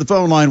 let's get to the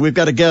phone line. We've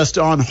got a guest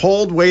on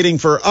hold waiting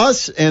for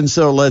us, and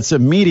so let's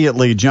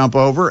immediately jump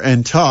over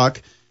and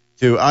talk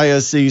to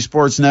ISC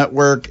Sports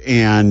Network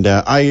and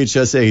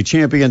IHSA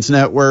Champions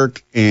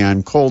Network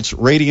and Colts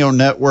Radio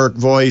Network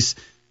voice,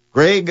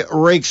 Greg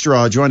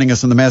Rakestraw, joining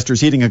us on the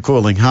Masters Heating and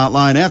Cooling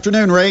Hotline.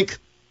 Afternoon, Rake.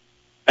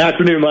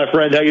 Afternoon, my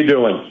friend. How you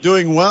doing?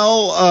 Doing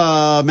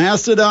well.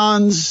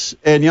 Mastodons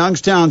and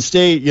Youngstown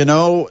State,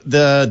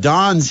 the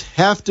Dons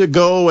have to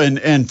go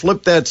and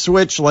flip that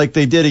switch like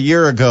they did a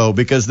year ago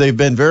because they've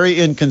been very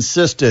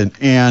inconsistent.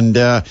 And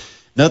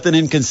nothing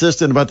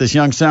inconsistent about this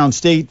Youngstown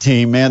State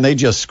team, man. They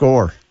just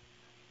score.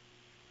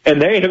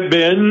 And they have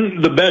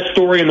been the best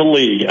story in the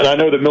league. And I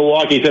know that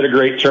Milwaukee's had a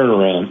great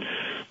turnaround.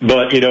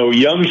 But,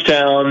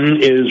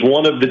 Youngstown is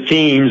one of the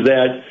teams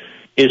that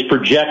is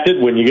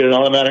projected when you get an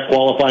automatic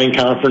qualifying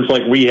conference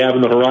like we have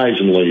in the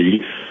Horizon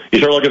League. You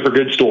start looking for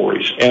good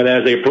stories. And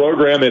as a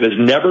program that has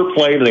never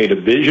played in a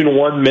Division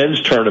I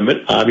men's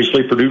tournament,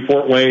 obviously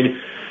Purdue-Fort Wayne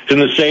is in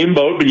the same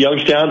boat, but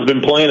Youngstown's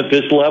been playing at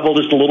this level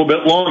just a little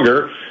bit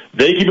longer.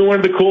 They could be one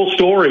of the cool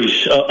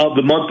stories of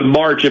the month of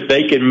March if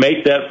they can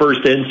make that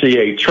first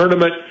NCAA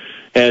tournament.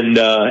 And,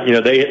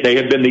 they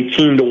have been the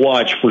team to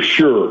watch for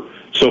sure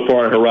so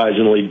far in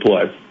Horizon League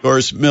play. Of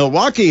course,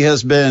 Milwaukee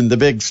has been the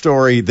big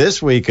story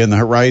this week in the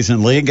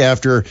Horizon League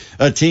after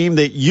a team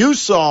that you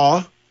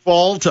saw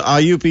fall to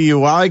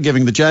IUPUI,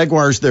 giving the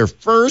Jaguars their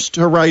first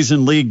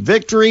Horizon League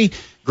victory.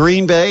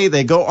 Green Bay,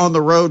 they go on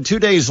the road 2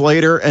 days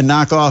later and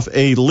knock off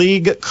a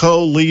league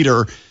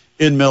co-leader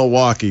in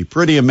Milwaukee.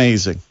 Pretty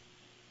amazing.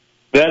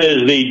 That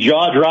is the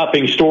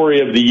jaw-dropping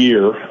story of the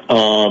year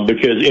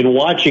because in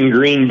watching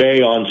Green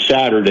Bay on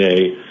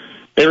Saturday,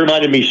 they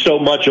reminded me so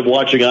much of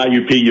watching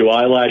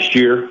IUPUI last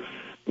year,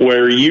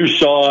 where you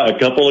saw a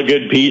couple of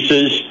good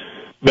pieces,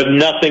 but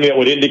nothing that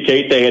would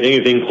indicate they had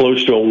anything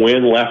close to a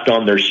win left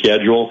on their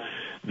schedule.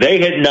 They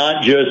had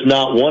not just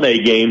not won a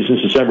game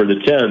since December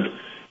the 10th.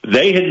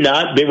 They had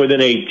not been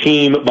within a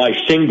team by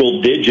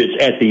single digits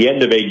at the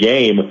end of a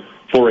game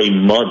for a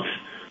month.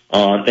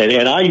 And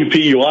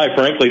IUPUI,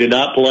 frankly, did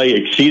not play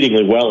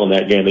exceedingly well in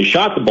that game. They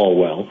shot the ball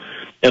well,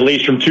 at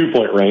least from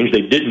two-point range.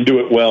 They didn't do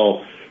it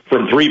well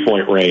from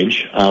three-point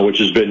range, which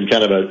has been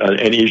kind of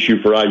an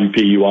issue for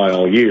IUPUI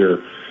all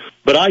year.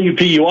 But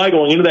IUPUI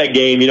going into that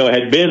game,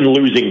 had been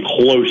losing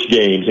close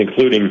games,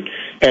 including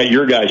at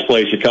your guys'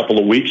 place a couple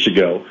of weeks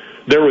ago.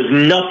 There was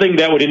nothing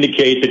that would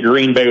indicate that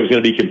Green Bay was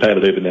going to be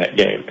competitive in that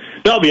game.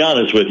 Now, I'll be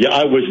honest with you,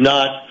 I was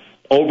not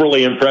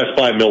overly impressed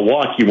by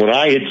Milwaukee when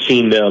I had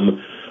seen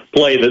them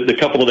play the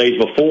couple of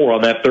days before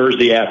on that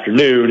Thursday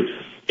afternoon.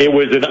 It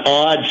was an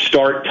odd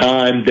start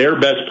time. Their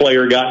best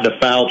player got into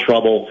foul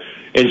trouble,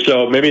 and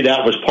so maybe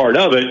that was part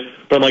of it.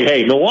 But I'm like,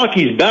 hey,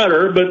 Milwaukee's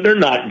better, but they're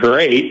not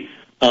great.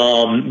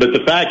 But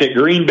the fact that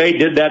Green Bay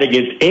did that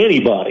against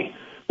anybody,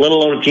 let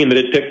alone a team that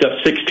had picked up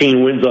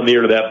 16 wins on the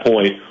year to that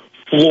point,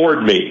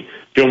 floored me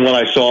from what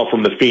I saw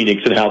from the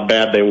Phoenix and how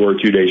bad they were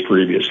 2 days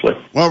previously.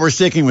 Well, we're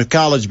sticking with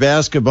college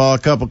basketball. A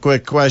couple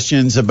quick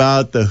questions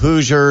about the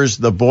Hoosiers,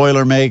 the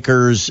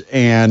Boilermakers,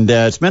 and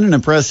it's been an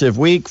impressive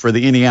week for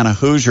the Indiana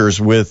Hoosiers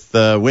with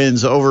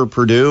wins over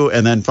Purdue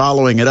and then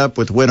following it up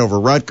with win over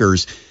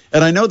Rutgers.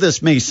 And I know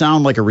this may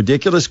sound like a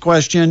ridiculous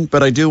question,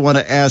 but I do want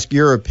to ask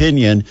your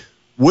opinion.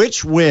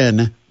 Which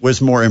win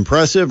was more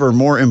impressive or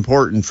more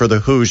important for the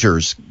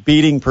Hoosiers,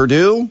 beating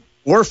Purdue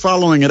or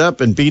following it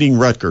up and beating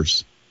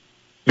Rutgers?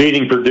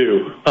 Beating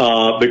Purdue,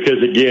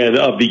 because, again,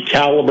 of the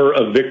caliber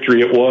of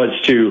victory it was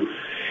to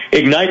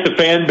ignite the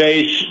fan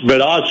base,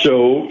 but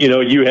also,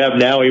 you have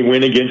now a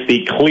win against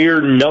the clear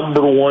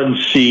number one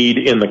seed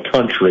in the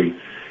country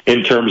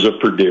in terms of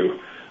Purdue.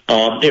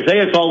 If they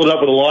had followed up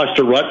with a loss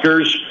to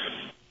Rutgers,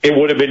 it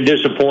would have been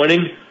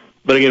disappointing.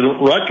 But again,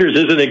 Rutgers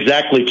isn't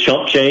exactly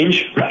chump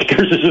change.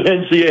 Rutgers is an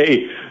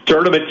NCAA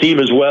tournament team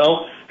as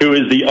well, who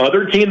is the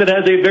other team that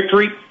has a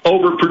victory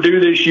over Purdue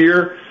this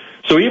year.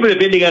 So even if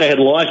Indiana had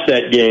lost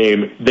that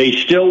game, they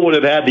still would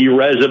have had the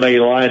resume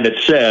line that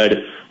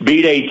said,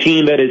 beat a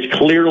team that is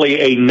clearly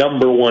a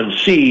number one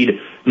seed,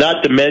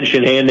 not to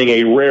mention handing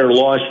a rare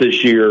loss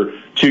this year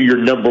to your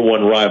number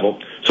one rival.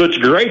 So it's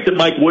great that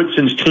Mike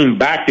Woodson's team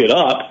backed it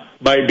up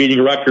by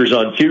beating Rutgers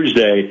on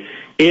Tuesday.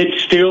 It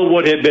still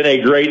would have been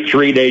a great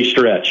 3-day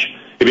stretch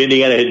if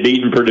Indiana had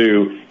beaten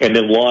Purdue and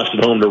then lost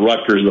at home to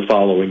Rutgers the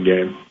following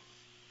game.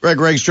 Greg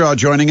Rakestraw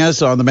joining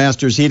us on the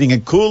Masters Heating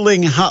and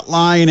Cooling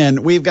Hotline, and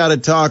we've got to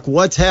talk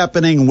what's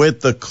happening with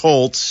the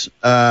Colts.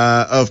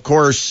 Of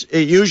course,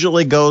 it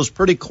usually goes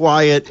pretty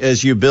quiet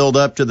as you build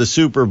up to the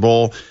Super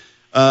Bowl,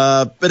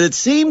 but it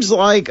seems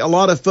like a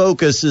lot of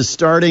focus is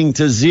starting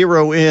to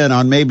zero in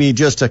on maybe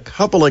just a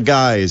couple of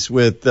guys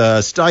with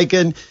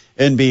Steichen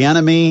and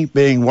Bieniemy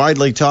being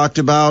widely talked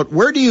about.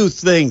 Where do you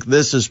think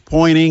this is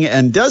pointing,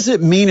 and does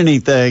it mean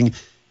anything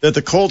that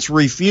the Colts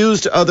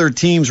refused other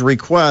teams'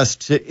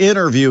 requests to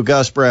interview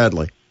Gus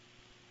Bradley?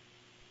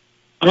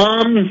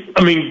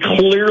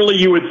 Clearly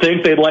you would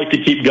think they'd like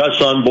to keep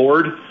Gus on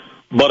board,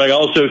 but I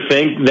also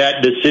think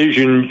that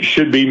decision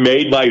should be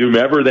made by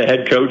whomever the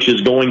head coach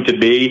is going to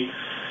be.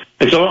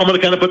 And so I'm going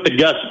to kind of put the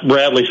Gus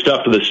Bradley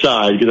stuff to the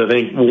side, because I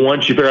think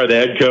once you figure out the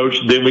head coach,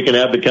 then we can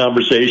have the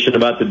conversation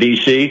about the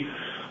DC.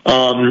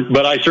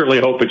 But I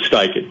certainly hope it's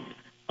Steichen,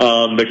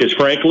 because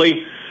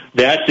frankly,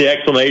 that's the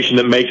explanation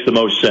that makes the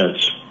most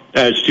sense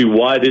as to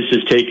why this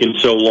has taken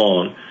so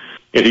long.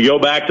 If you go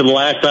back to the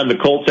last time the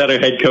Colts had a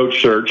head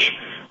coach search,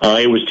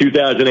 it was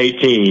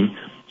 2018,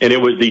 and it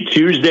was the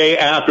Tuesday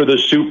after the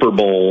Super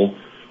Bowl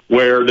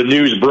where the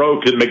news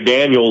broke that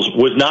McDaniels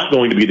was not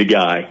going to be the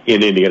guy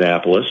in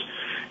Indianapolis.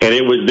 And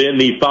it was then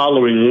the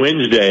following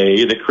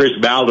Wednesday that Chris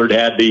Ballard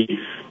had the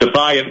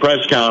defiant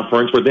press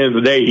conference where at the end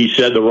of the day he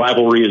said the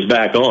rivalry is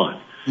back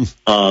on.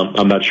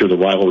 I'm not sure the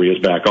rivalry is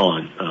back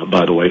on,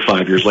 by the way,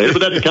 5 years later, but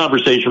that's a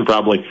conversation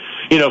probably,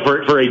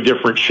 for a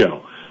different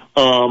show.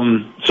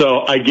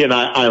 So again,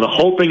 I'm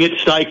hoping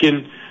it's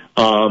Steichen,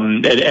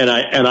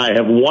 and I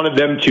have wanted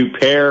them to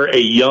pair a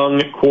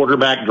young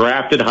quarterback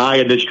drafted high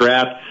in this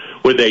draft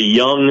with a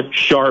young,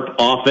 sharp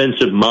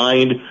offensive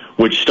mind,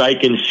 which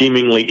Steichen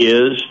seemingly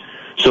is.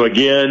 So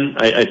again,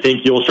 I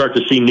think you'll start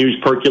to see news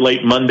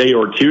percolate Monday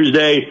or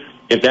Tuesday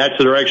if that's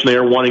the direction they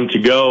are wanting to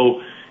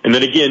go. And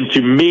then again,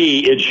 to me,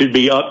 it should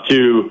be up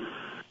to,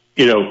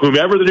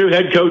 whomever the new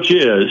head coach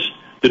is,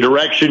 the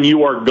direction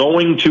you are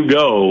going to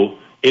go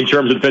in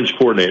terms of defensive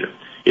coordinator.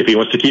 If he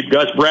wants to keep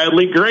Gus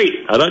Bradley,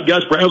 great. I thought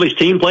Gus Bradley's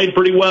team played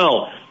pretty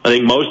well. I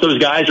think most of those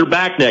guys are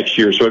back next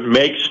year, so it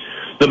makes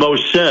the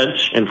most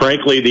sense. And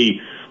frankly,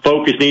 the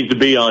focus needs to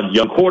be on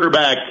young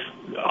quarterback,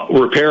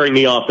 repairing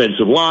the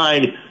offensive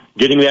line,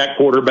 getting that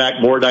quarterback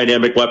more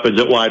dynamic weapons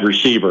at wide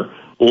receiver.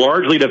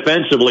 Largely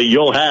defensively,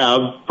 you'll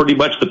have pretty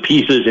much the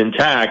pieces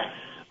intact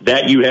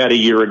that you had a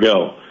year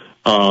ago.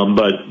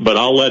 But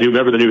I'll let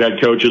whomever the new head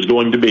coach is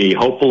going to be.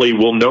 Hopefully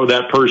we'll know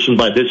that person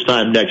by this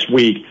time next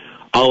week.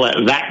 I'll let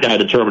that guy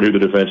determine who the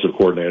defensive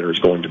coordinator is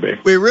going to be.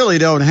 We really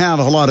don't have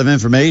a lot of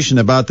information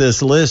about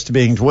this list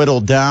being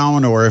whittled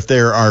down or if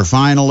there are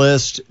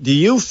finalists. Do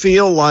you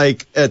feel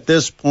like at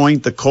this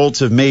point the Colts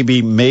have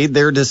maybe made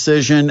their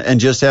decision and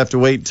just have to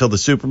wait until the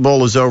Super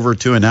Bowl is over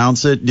to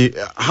announce it?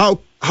 How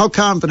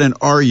confident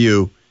are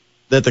you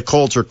that the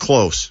Colts are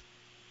close?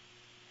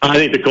 I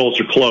think the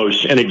Colts are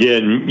close, and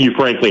again, you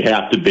frankly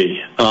have to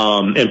be.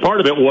 And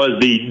part of it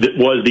was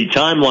the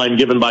timeline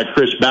given by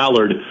Chris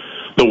Ballard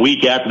the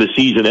week after the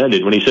season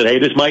ended when he said, hey,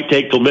 this might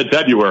take till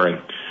mid-February.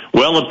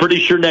 Well, I'm pretty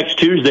sure next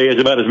Tuesday is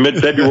about as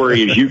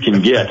mid-February as you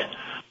can get.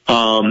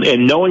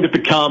 And knowing that the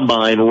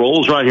Combine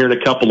rolls around here in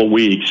a couple of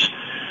weeks,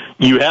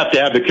 you have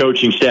to have the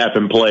coaching staff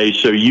in place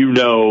so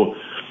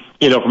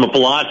from a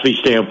philosophy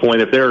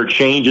standpoint, if there are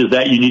changes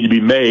that need to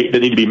be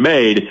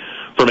made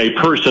from a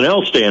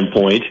personnel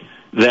standpoint,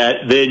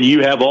 that then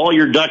you have all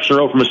your ducks in a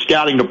row from a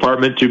scouting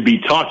department to be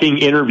talking,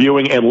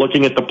 interviewing, and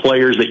looking at the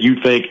players that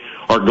you think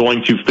are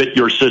going to fit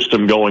your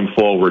system going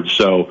forward.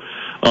 So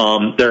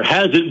there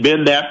hasn't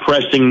been that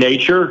pressing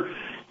nature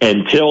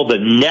until the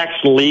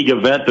next league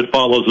event that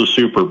follows the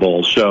Super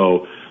Bowl.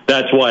 So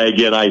that's why,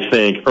 again, I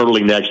think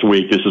early next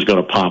week this is going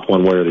to pop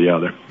one way or the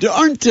other.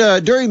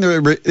 During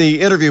the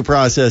interview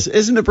process,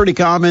 isn't it pretty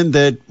common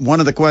that one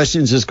of the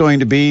questions is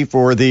going to be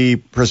for the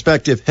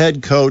prospective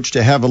head coach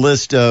to have a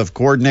list of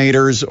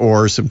coordinators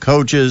or some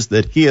coaches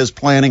that he is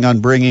planning on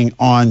bringing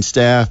on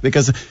staff?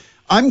 Because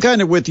I'm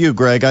kind of with you,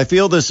 Greg. I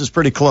feel this is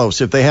pretty close.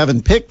 If they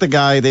haven't picked the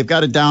guy, they've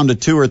got it down to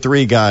 2 or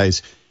 3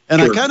 guys.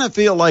 And sure. I kind of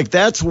feel like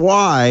that's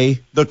why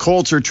the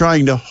Colts are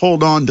trying to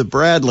hold on to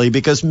Bradley,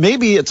 because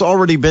maybe it's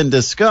already been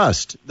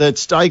discussed that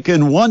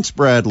Steichen wants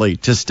Bradley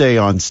to stay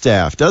on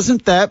staff.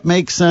 Doesn't that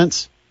make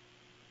sense?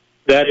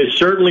 That is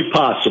certainly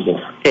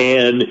possible.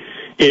 And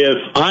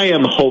if I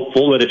am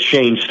hopeful that it's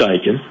Shane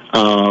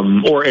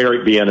Steichen or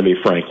Eric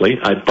Bieniemy, frankly,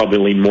 I'd probably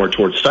lean more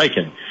towards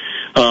Steichen.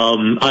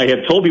 I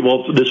have told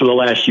people this for the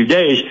last few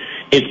days,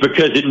 it's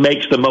because it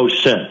makes the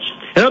most sense.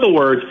 In other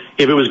words,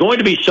 if it was going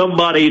to be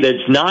somebody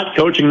that's not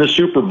coaching the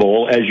Super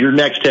Bowl as your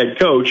next head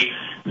coach,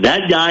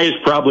 that guy is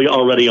probably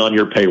already on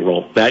your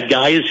payroll. That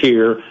guy is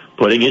here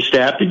putting his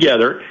staff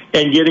together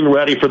and getting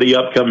ready for the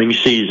upcoming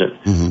season.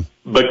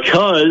 Mm-hmm.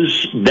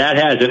 Because that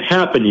hasn't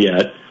happened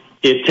yet,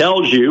 it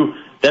tells you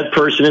that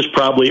person is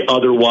probably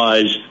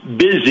otherwise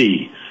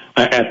busy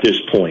at this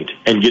point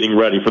and getting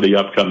ready for the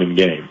upcoming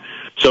game.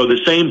 So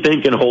the same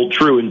thing can hold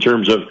true in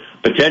terms of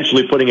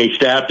potentially putting a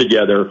staff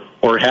together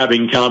or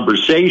having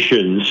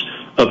conversations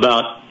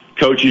about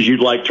coaches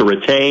you'd like to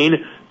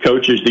retain,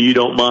 coaches that you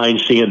don't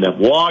mind seeing them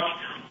walk.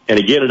 And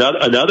again,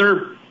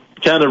 another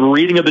kind of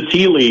reading of the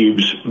tea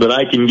leaves that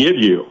I can give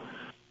you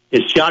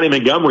is Scotty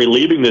Montgomery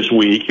leaving this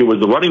week, who was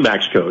the running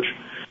backs coach,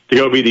 to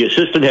go be the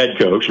assistant head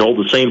coach and hold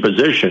the same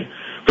position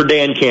for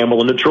Dan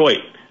Campbell in Detroit.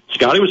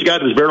 Scotty was a guy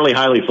that was very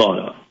highly thought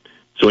of.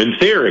 So in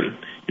theory,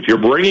 if you're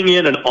bringing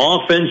in an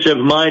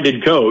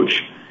offensive-minded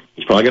coach,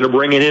 he's probably going to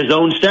bring in his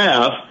own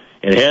staff,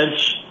 and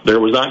hence there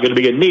was not going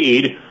to be a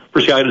need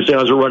for Scotty to stay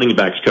as a running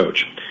backs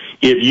coach.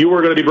 If you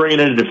were going to be bringing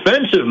in a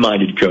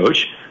defensive-minded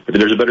coach, then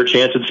there's a better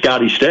chance that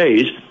Scotty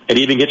stays and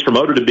even gets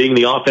promoted to being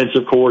the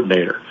offensive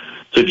coordinator.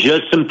 So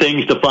just some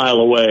things to file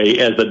away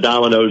as the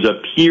dominoes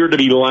appear to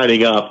be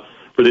lining up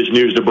for this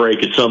news to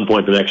break at some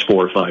point in the next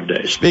 4 or 5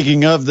 days.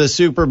 Speaking of the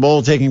Super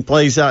Bowl taking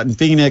place out in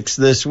Phoenix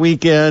this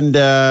weekend,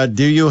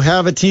 do you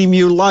have a team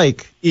you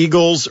like,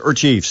 Eagles or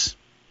Chiefs?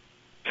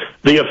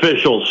 The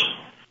officials.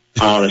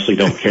 I honestly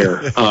don't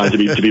care, to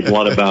be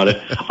blunt about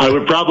it. I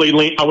would probably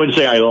lean, I wouldn't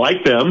say I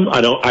like them.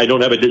 I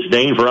don't have a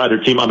disdain for either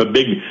team. I'm a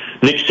big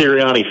Nick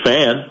Sirianni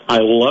fan. I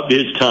loved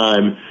his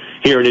time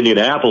here in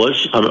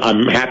Indianapolis.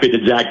 I'm happy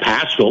that Zach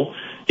Pascal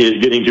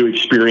is getting to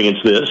experience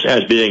this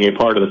as being a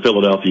part of the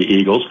Philadelphia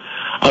Eagles.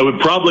 I would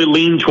probably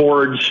lean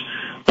towards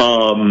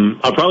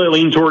I'll probably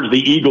lean towards the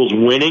Eagles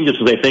winning just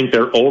because I think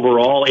they're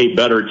overall a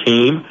better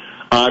team.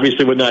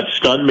 Obviously, would not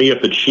stun me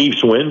if the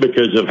Chiefs win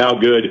because of how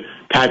good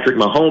Patrick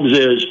Mahomes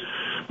is.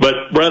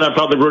 But, Brett, I'm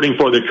probably rooting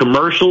for the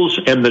commercials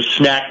and the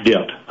snack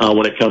dip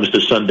when it comes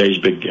to Sunday's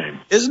big game.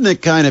 Isn't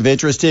it kind of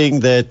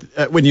interesting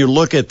that when you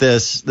look at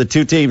this, the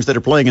two teams that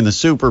are playing in the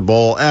Super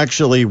Bowl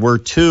actually were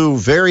two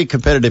very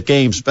competitive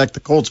games. In fact, the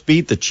Colts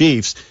beat the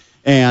Chiefs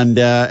and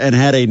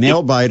had a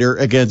nail-biter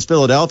against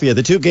Philadelphia.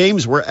 The two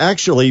games were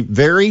actually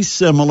very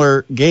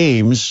similar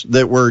games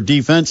that were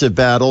defensive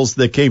battles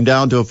that came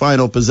down to a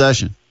final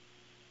possession.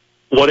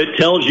 What it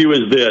tells you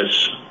is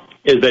this,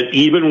 is that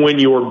even when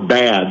you're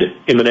bad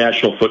in the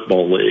National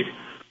Football League,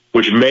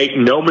 which make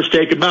no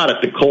mistake about it,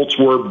 the Colts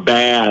were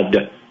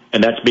bad,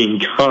 and that's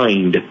being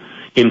kind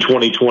in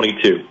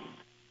 2022.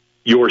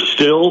 You're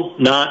still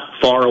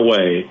not far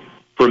away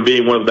from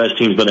being one of the best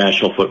teams in the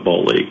National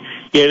Football League.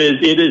 It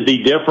is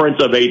the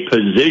difference of a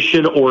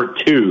position or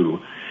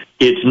two.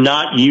 It's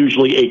not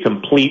usually a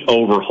complete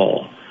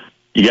overhaul.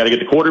 You got to get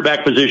the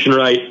quarterback position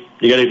right.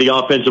 You got to get the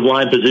offensive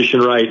line position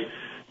right.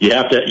 You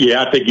have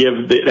to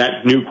give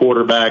that new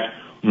quarterback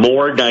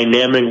more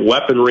dynamic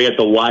weaponry at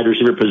the wide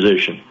receiver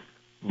position.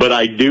 But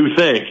I do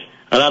think,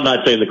 and I'm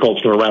not saying the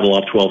Colts are going to rattle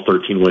off 12,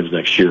 13 wins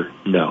next year.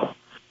 No.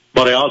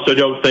 But I also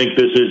don't think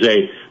this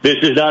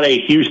is not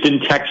a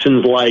Houston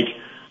Texans-like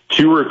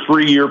 2 or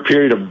 3 year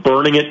period of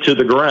burning it to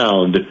the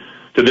ground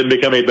to then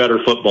become a better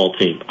football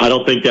team. I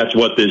don't think that's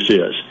what this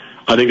is.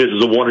 I think this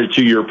is a 1 or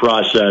 2 year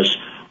process.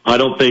 I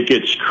don't think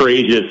it's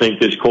crazy to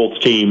think this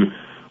Colts team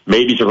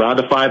maybe is around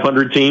a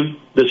 500 team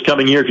this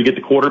coming year if you get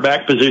the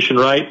quarterback position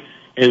right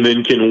and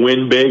then can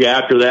win big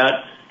after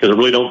that, because I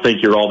really don't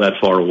think you're all that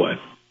far away.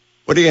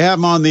 What do you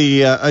have on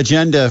the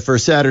agenda for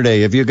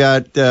Saturday? Have you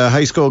got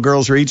high school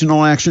girls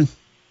regional action?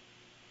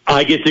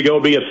 I get to go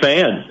be a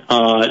fan.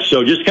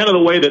 So just kind of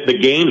the way that the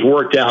games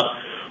worked out,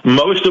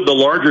 most of the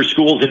larger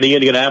schools in the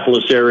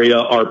Indianapolis area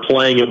are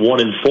playing at 1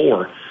 and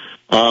 4.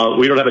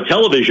 We don't have a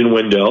television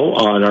window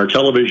on our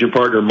television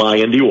partner,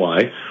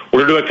 MyNDY.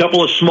 We're going to do a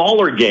couple of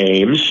smaller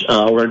games.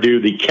 We're going to do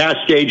the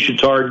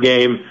Cascade-Chittard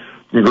game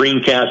from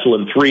Greencastle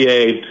in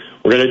 3A.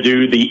 We're going to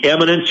do the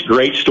Eminence,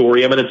 great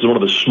story. Eminence is one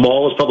of the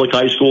smallest public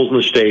high schools in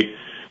the state.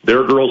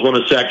 Their girls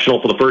won a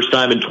sectional for the first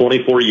time in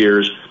 24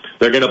 years.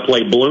 They're going to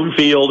play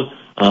Bloomfield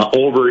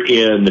over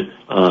in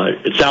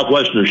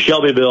southwestern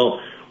Shelbyville.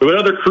 We have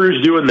other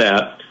crews doing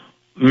that.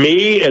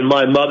 Me and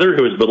my mother,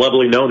 who is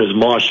belovedly known as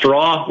Ma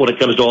Straw when it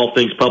comes to all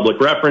things public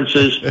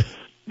references,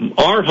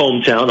 our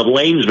hometown of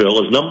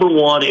Lanesville is number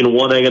 1 in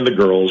 1A in the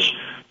girls.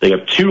 They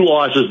have 2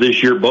 losses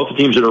this year, both the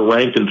teams that are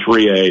ranked in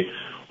 3A.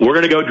 We're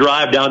going to go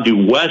drive down to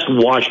West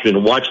Washington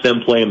and watch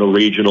them play in the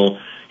regional,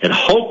 and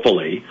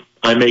hopefully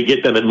I may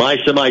get them at my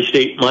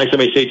semi-state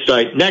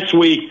site next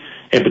week,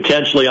 and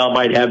potentially I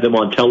might have them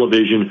on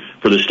television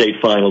for the state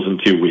finals in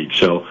 2 weeks.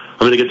 So I'm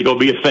going to get to go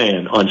be a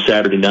fan on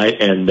Saturday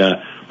night and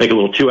make a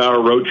little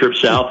 2-hour road trip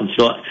south and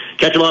still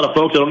catch a lot of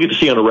folks I don't get to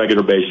see on a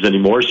regular basis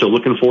anymore. So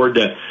looking forward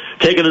to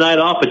taking the night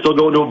off and still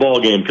going to a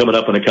ball game coming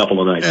up in a couple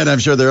of nights. And I'm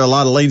sure there are a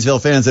lot of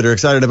Lanesville fans that are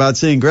excited about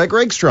seeing Greg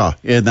Rakestraw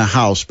in the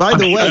house. By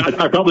the way,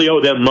 I probably owe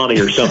them money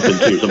or something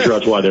too, so I'm sure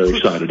that's why they're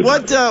excited.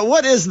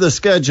 What is the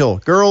schedule?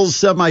 Girls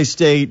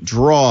semi-state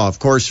draw. Of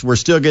course, we're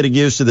still getting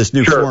used to this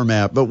new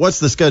format, but what's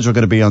the schedule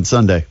going to be on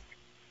Sunday?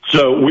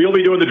 So we'll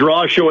be doing the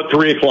draw show at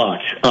 3 o'clock,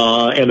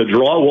 and the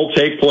draw will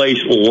take place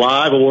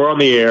live when we're on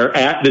the air.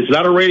 It's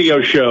not a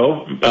radio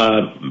show.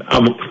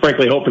 I'm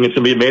frankly hoping it's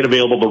going to be made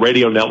available to the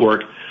radio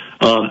network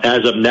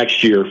as of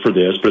next year for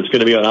this, but it's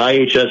going to be on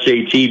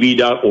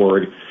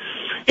ihsatv.org.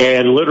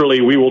 And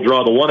literally, we will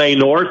draw the 1A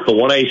North, the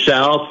 1A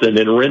South, and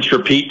then rinse,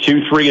 repeat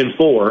 2, 3, and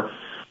 4.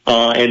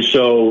 And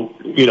so,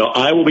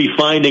 I will be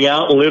finding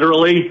out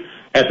literally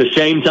at the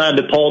same time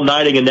that Paul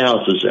Knighting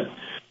announces it.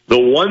 The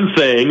one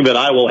thing that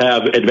I will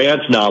have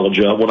advanced knowledge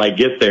of when I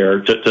get there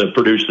to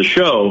produce the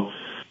show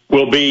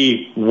will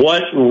be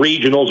what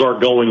regionals are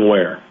going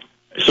where.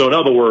 So in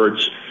other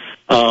words,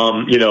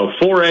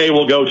 4A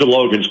will go to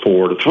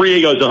Logansport,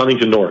 3A goes to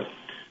Huntington North.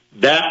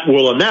 That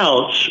will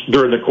announce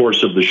during the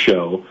course of the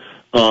show.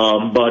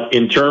 But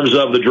in terms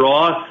of the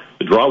draw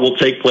will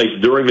take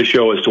place during the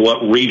show as to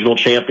what regional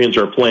champions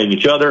are playing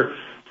each other,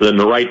 for them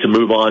the right to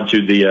move on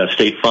to the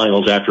state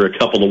finals after a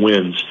couple of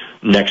wins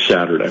next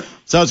Saturday.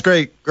 Sounds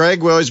great.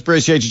 Greg, we always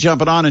appreciate you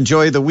jumping on.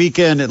 Enjoy the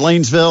weekend at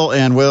Lanesville,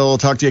 and we'll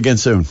talk to you again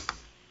soon.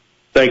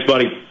 Thanks,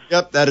 buddy.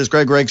 Yep, that is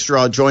Greg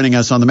Rakestraw joining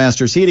us on the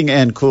Masters Heating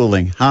and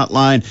Cooling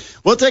Hotline.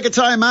 We'll take a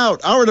time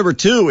out. Hour number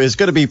 2 is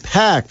going to be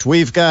packed.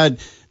 We've got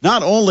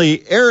not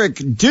only Eric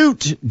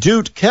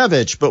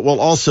Dutkevich, but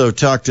we'll also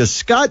talk to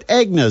Scott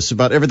Agnes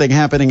about everything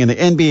happening in the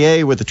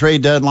NBA with the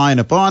trade deadline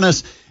upon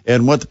us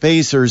and what the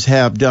Pacers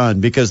have done,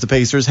 because the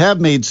Pacers have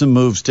made some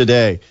moves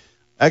today.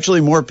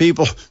 Actually, more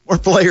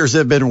players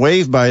have been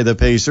waived by the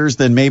Pacers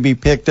than maybe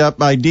picked up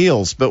by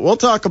deals. But we'll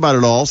talk about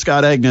it all.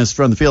 Scott Agnes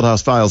from the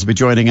Fieldhouse Files will be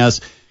joining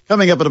us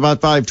coming up at about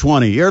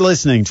 5:20. You're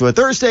listening to a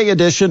Thursday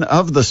edition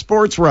of the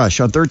Sports Rush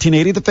on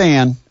 1380 The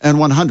Fan and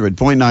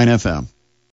 100.9 FM.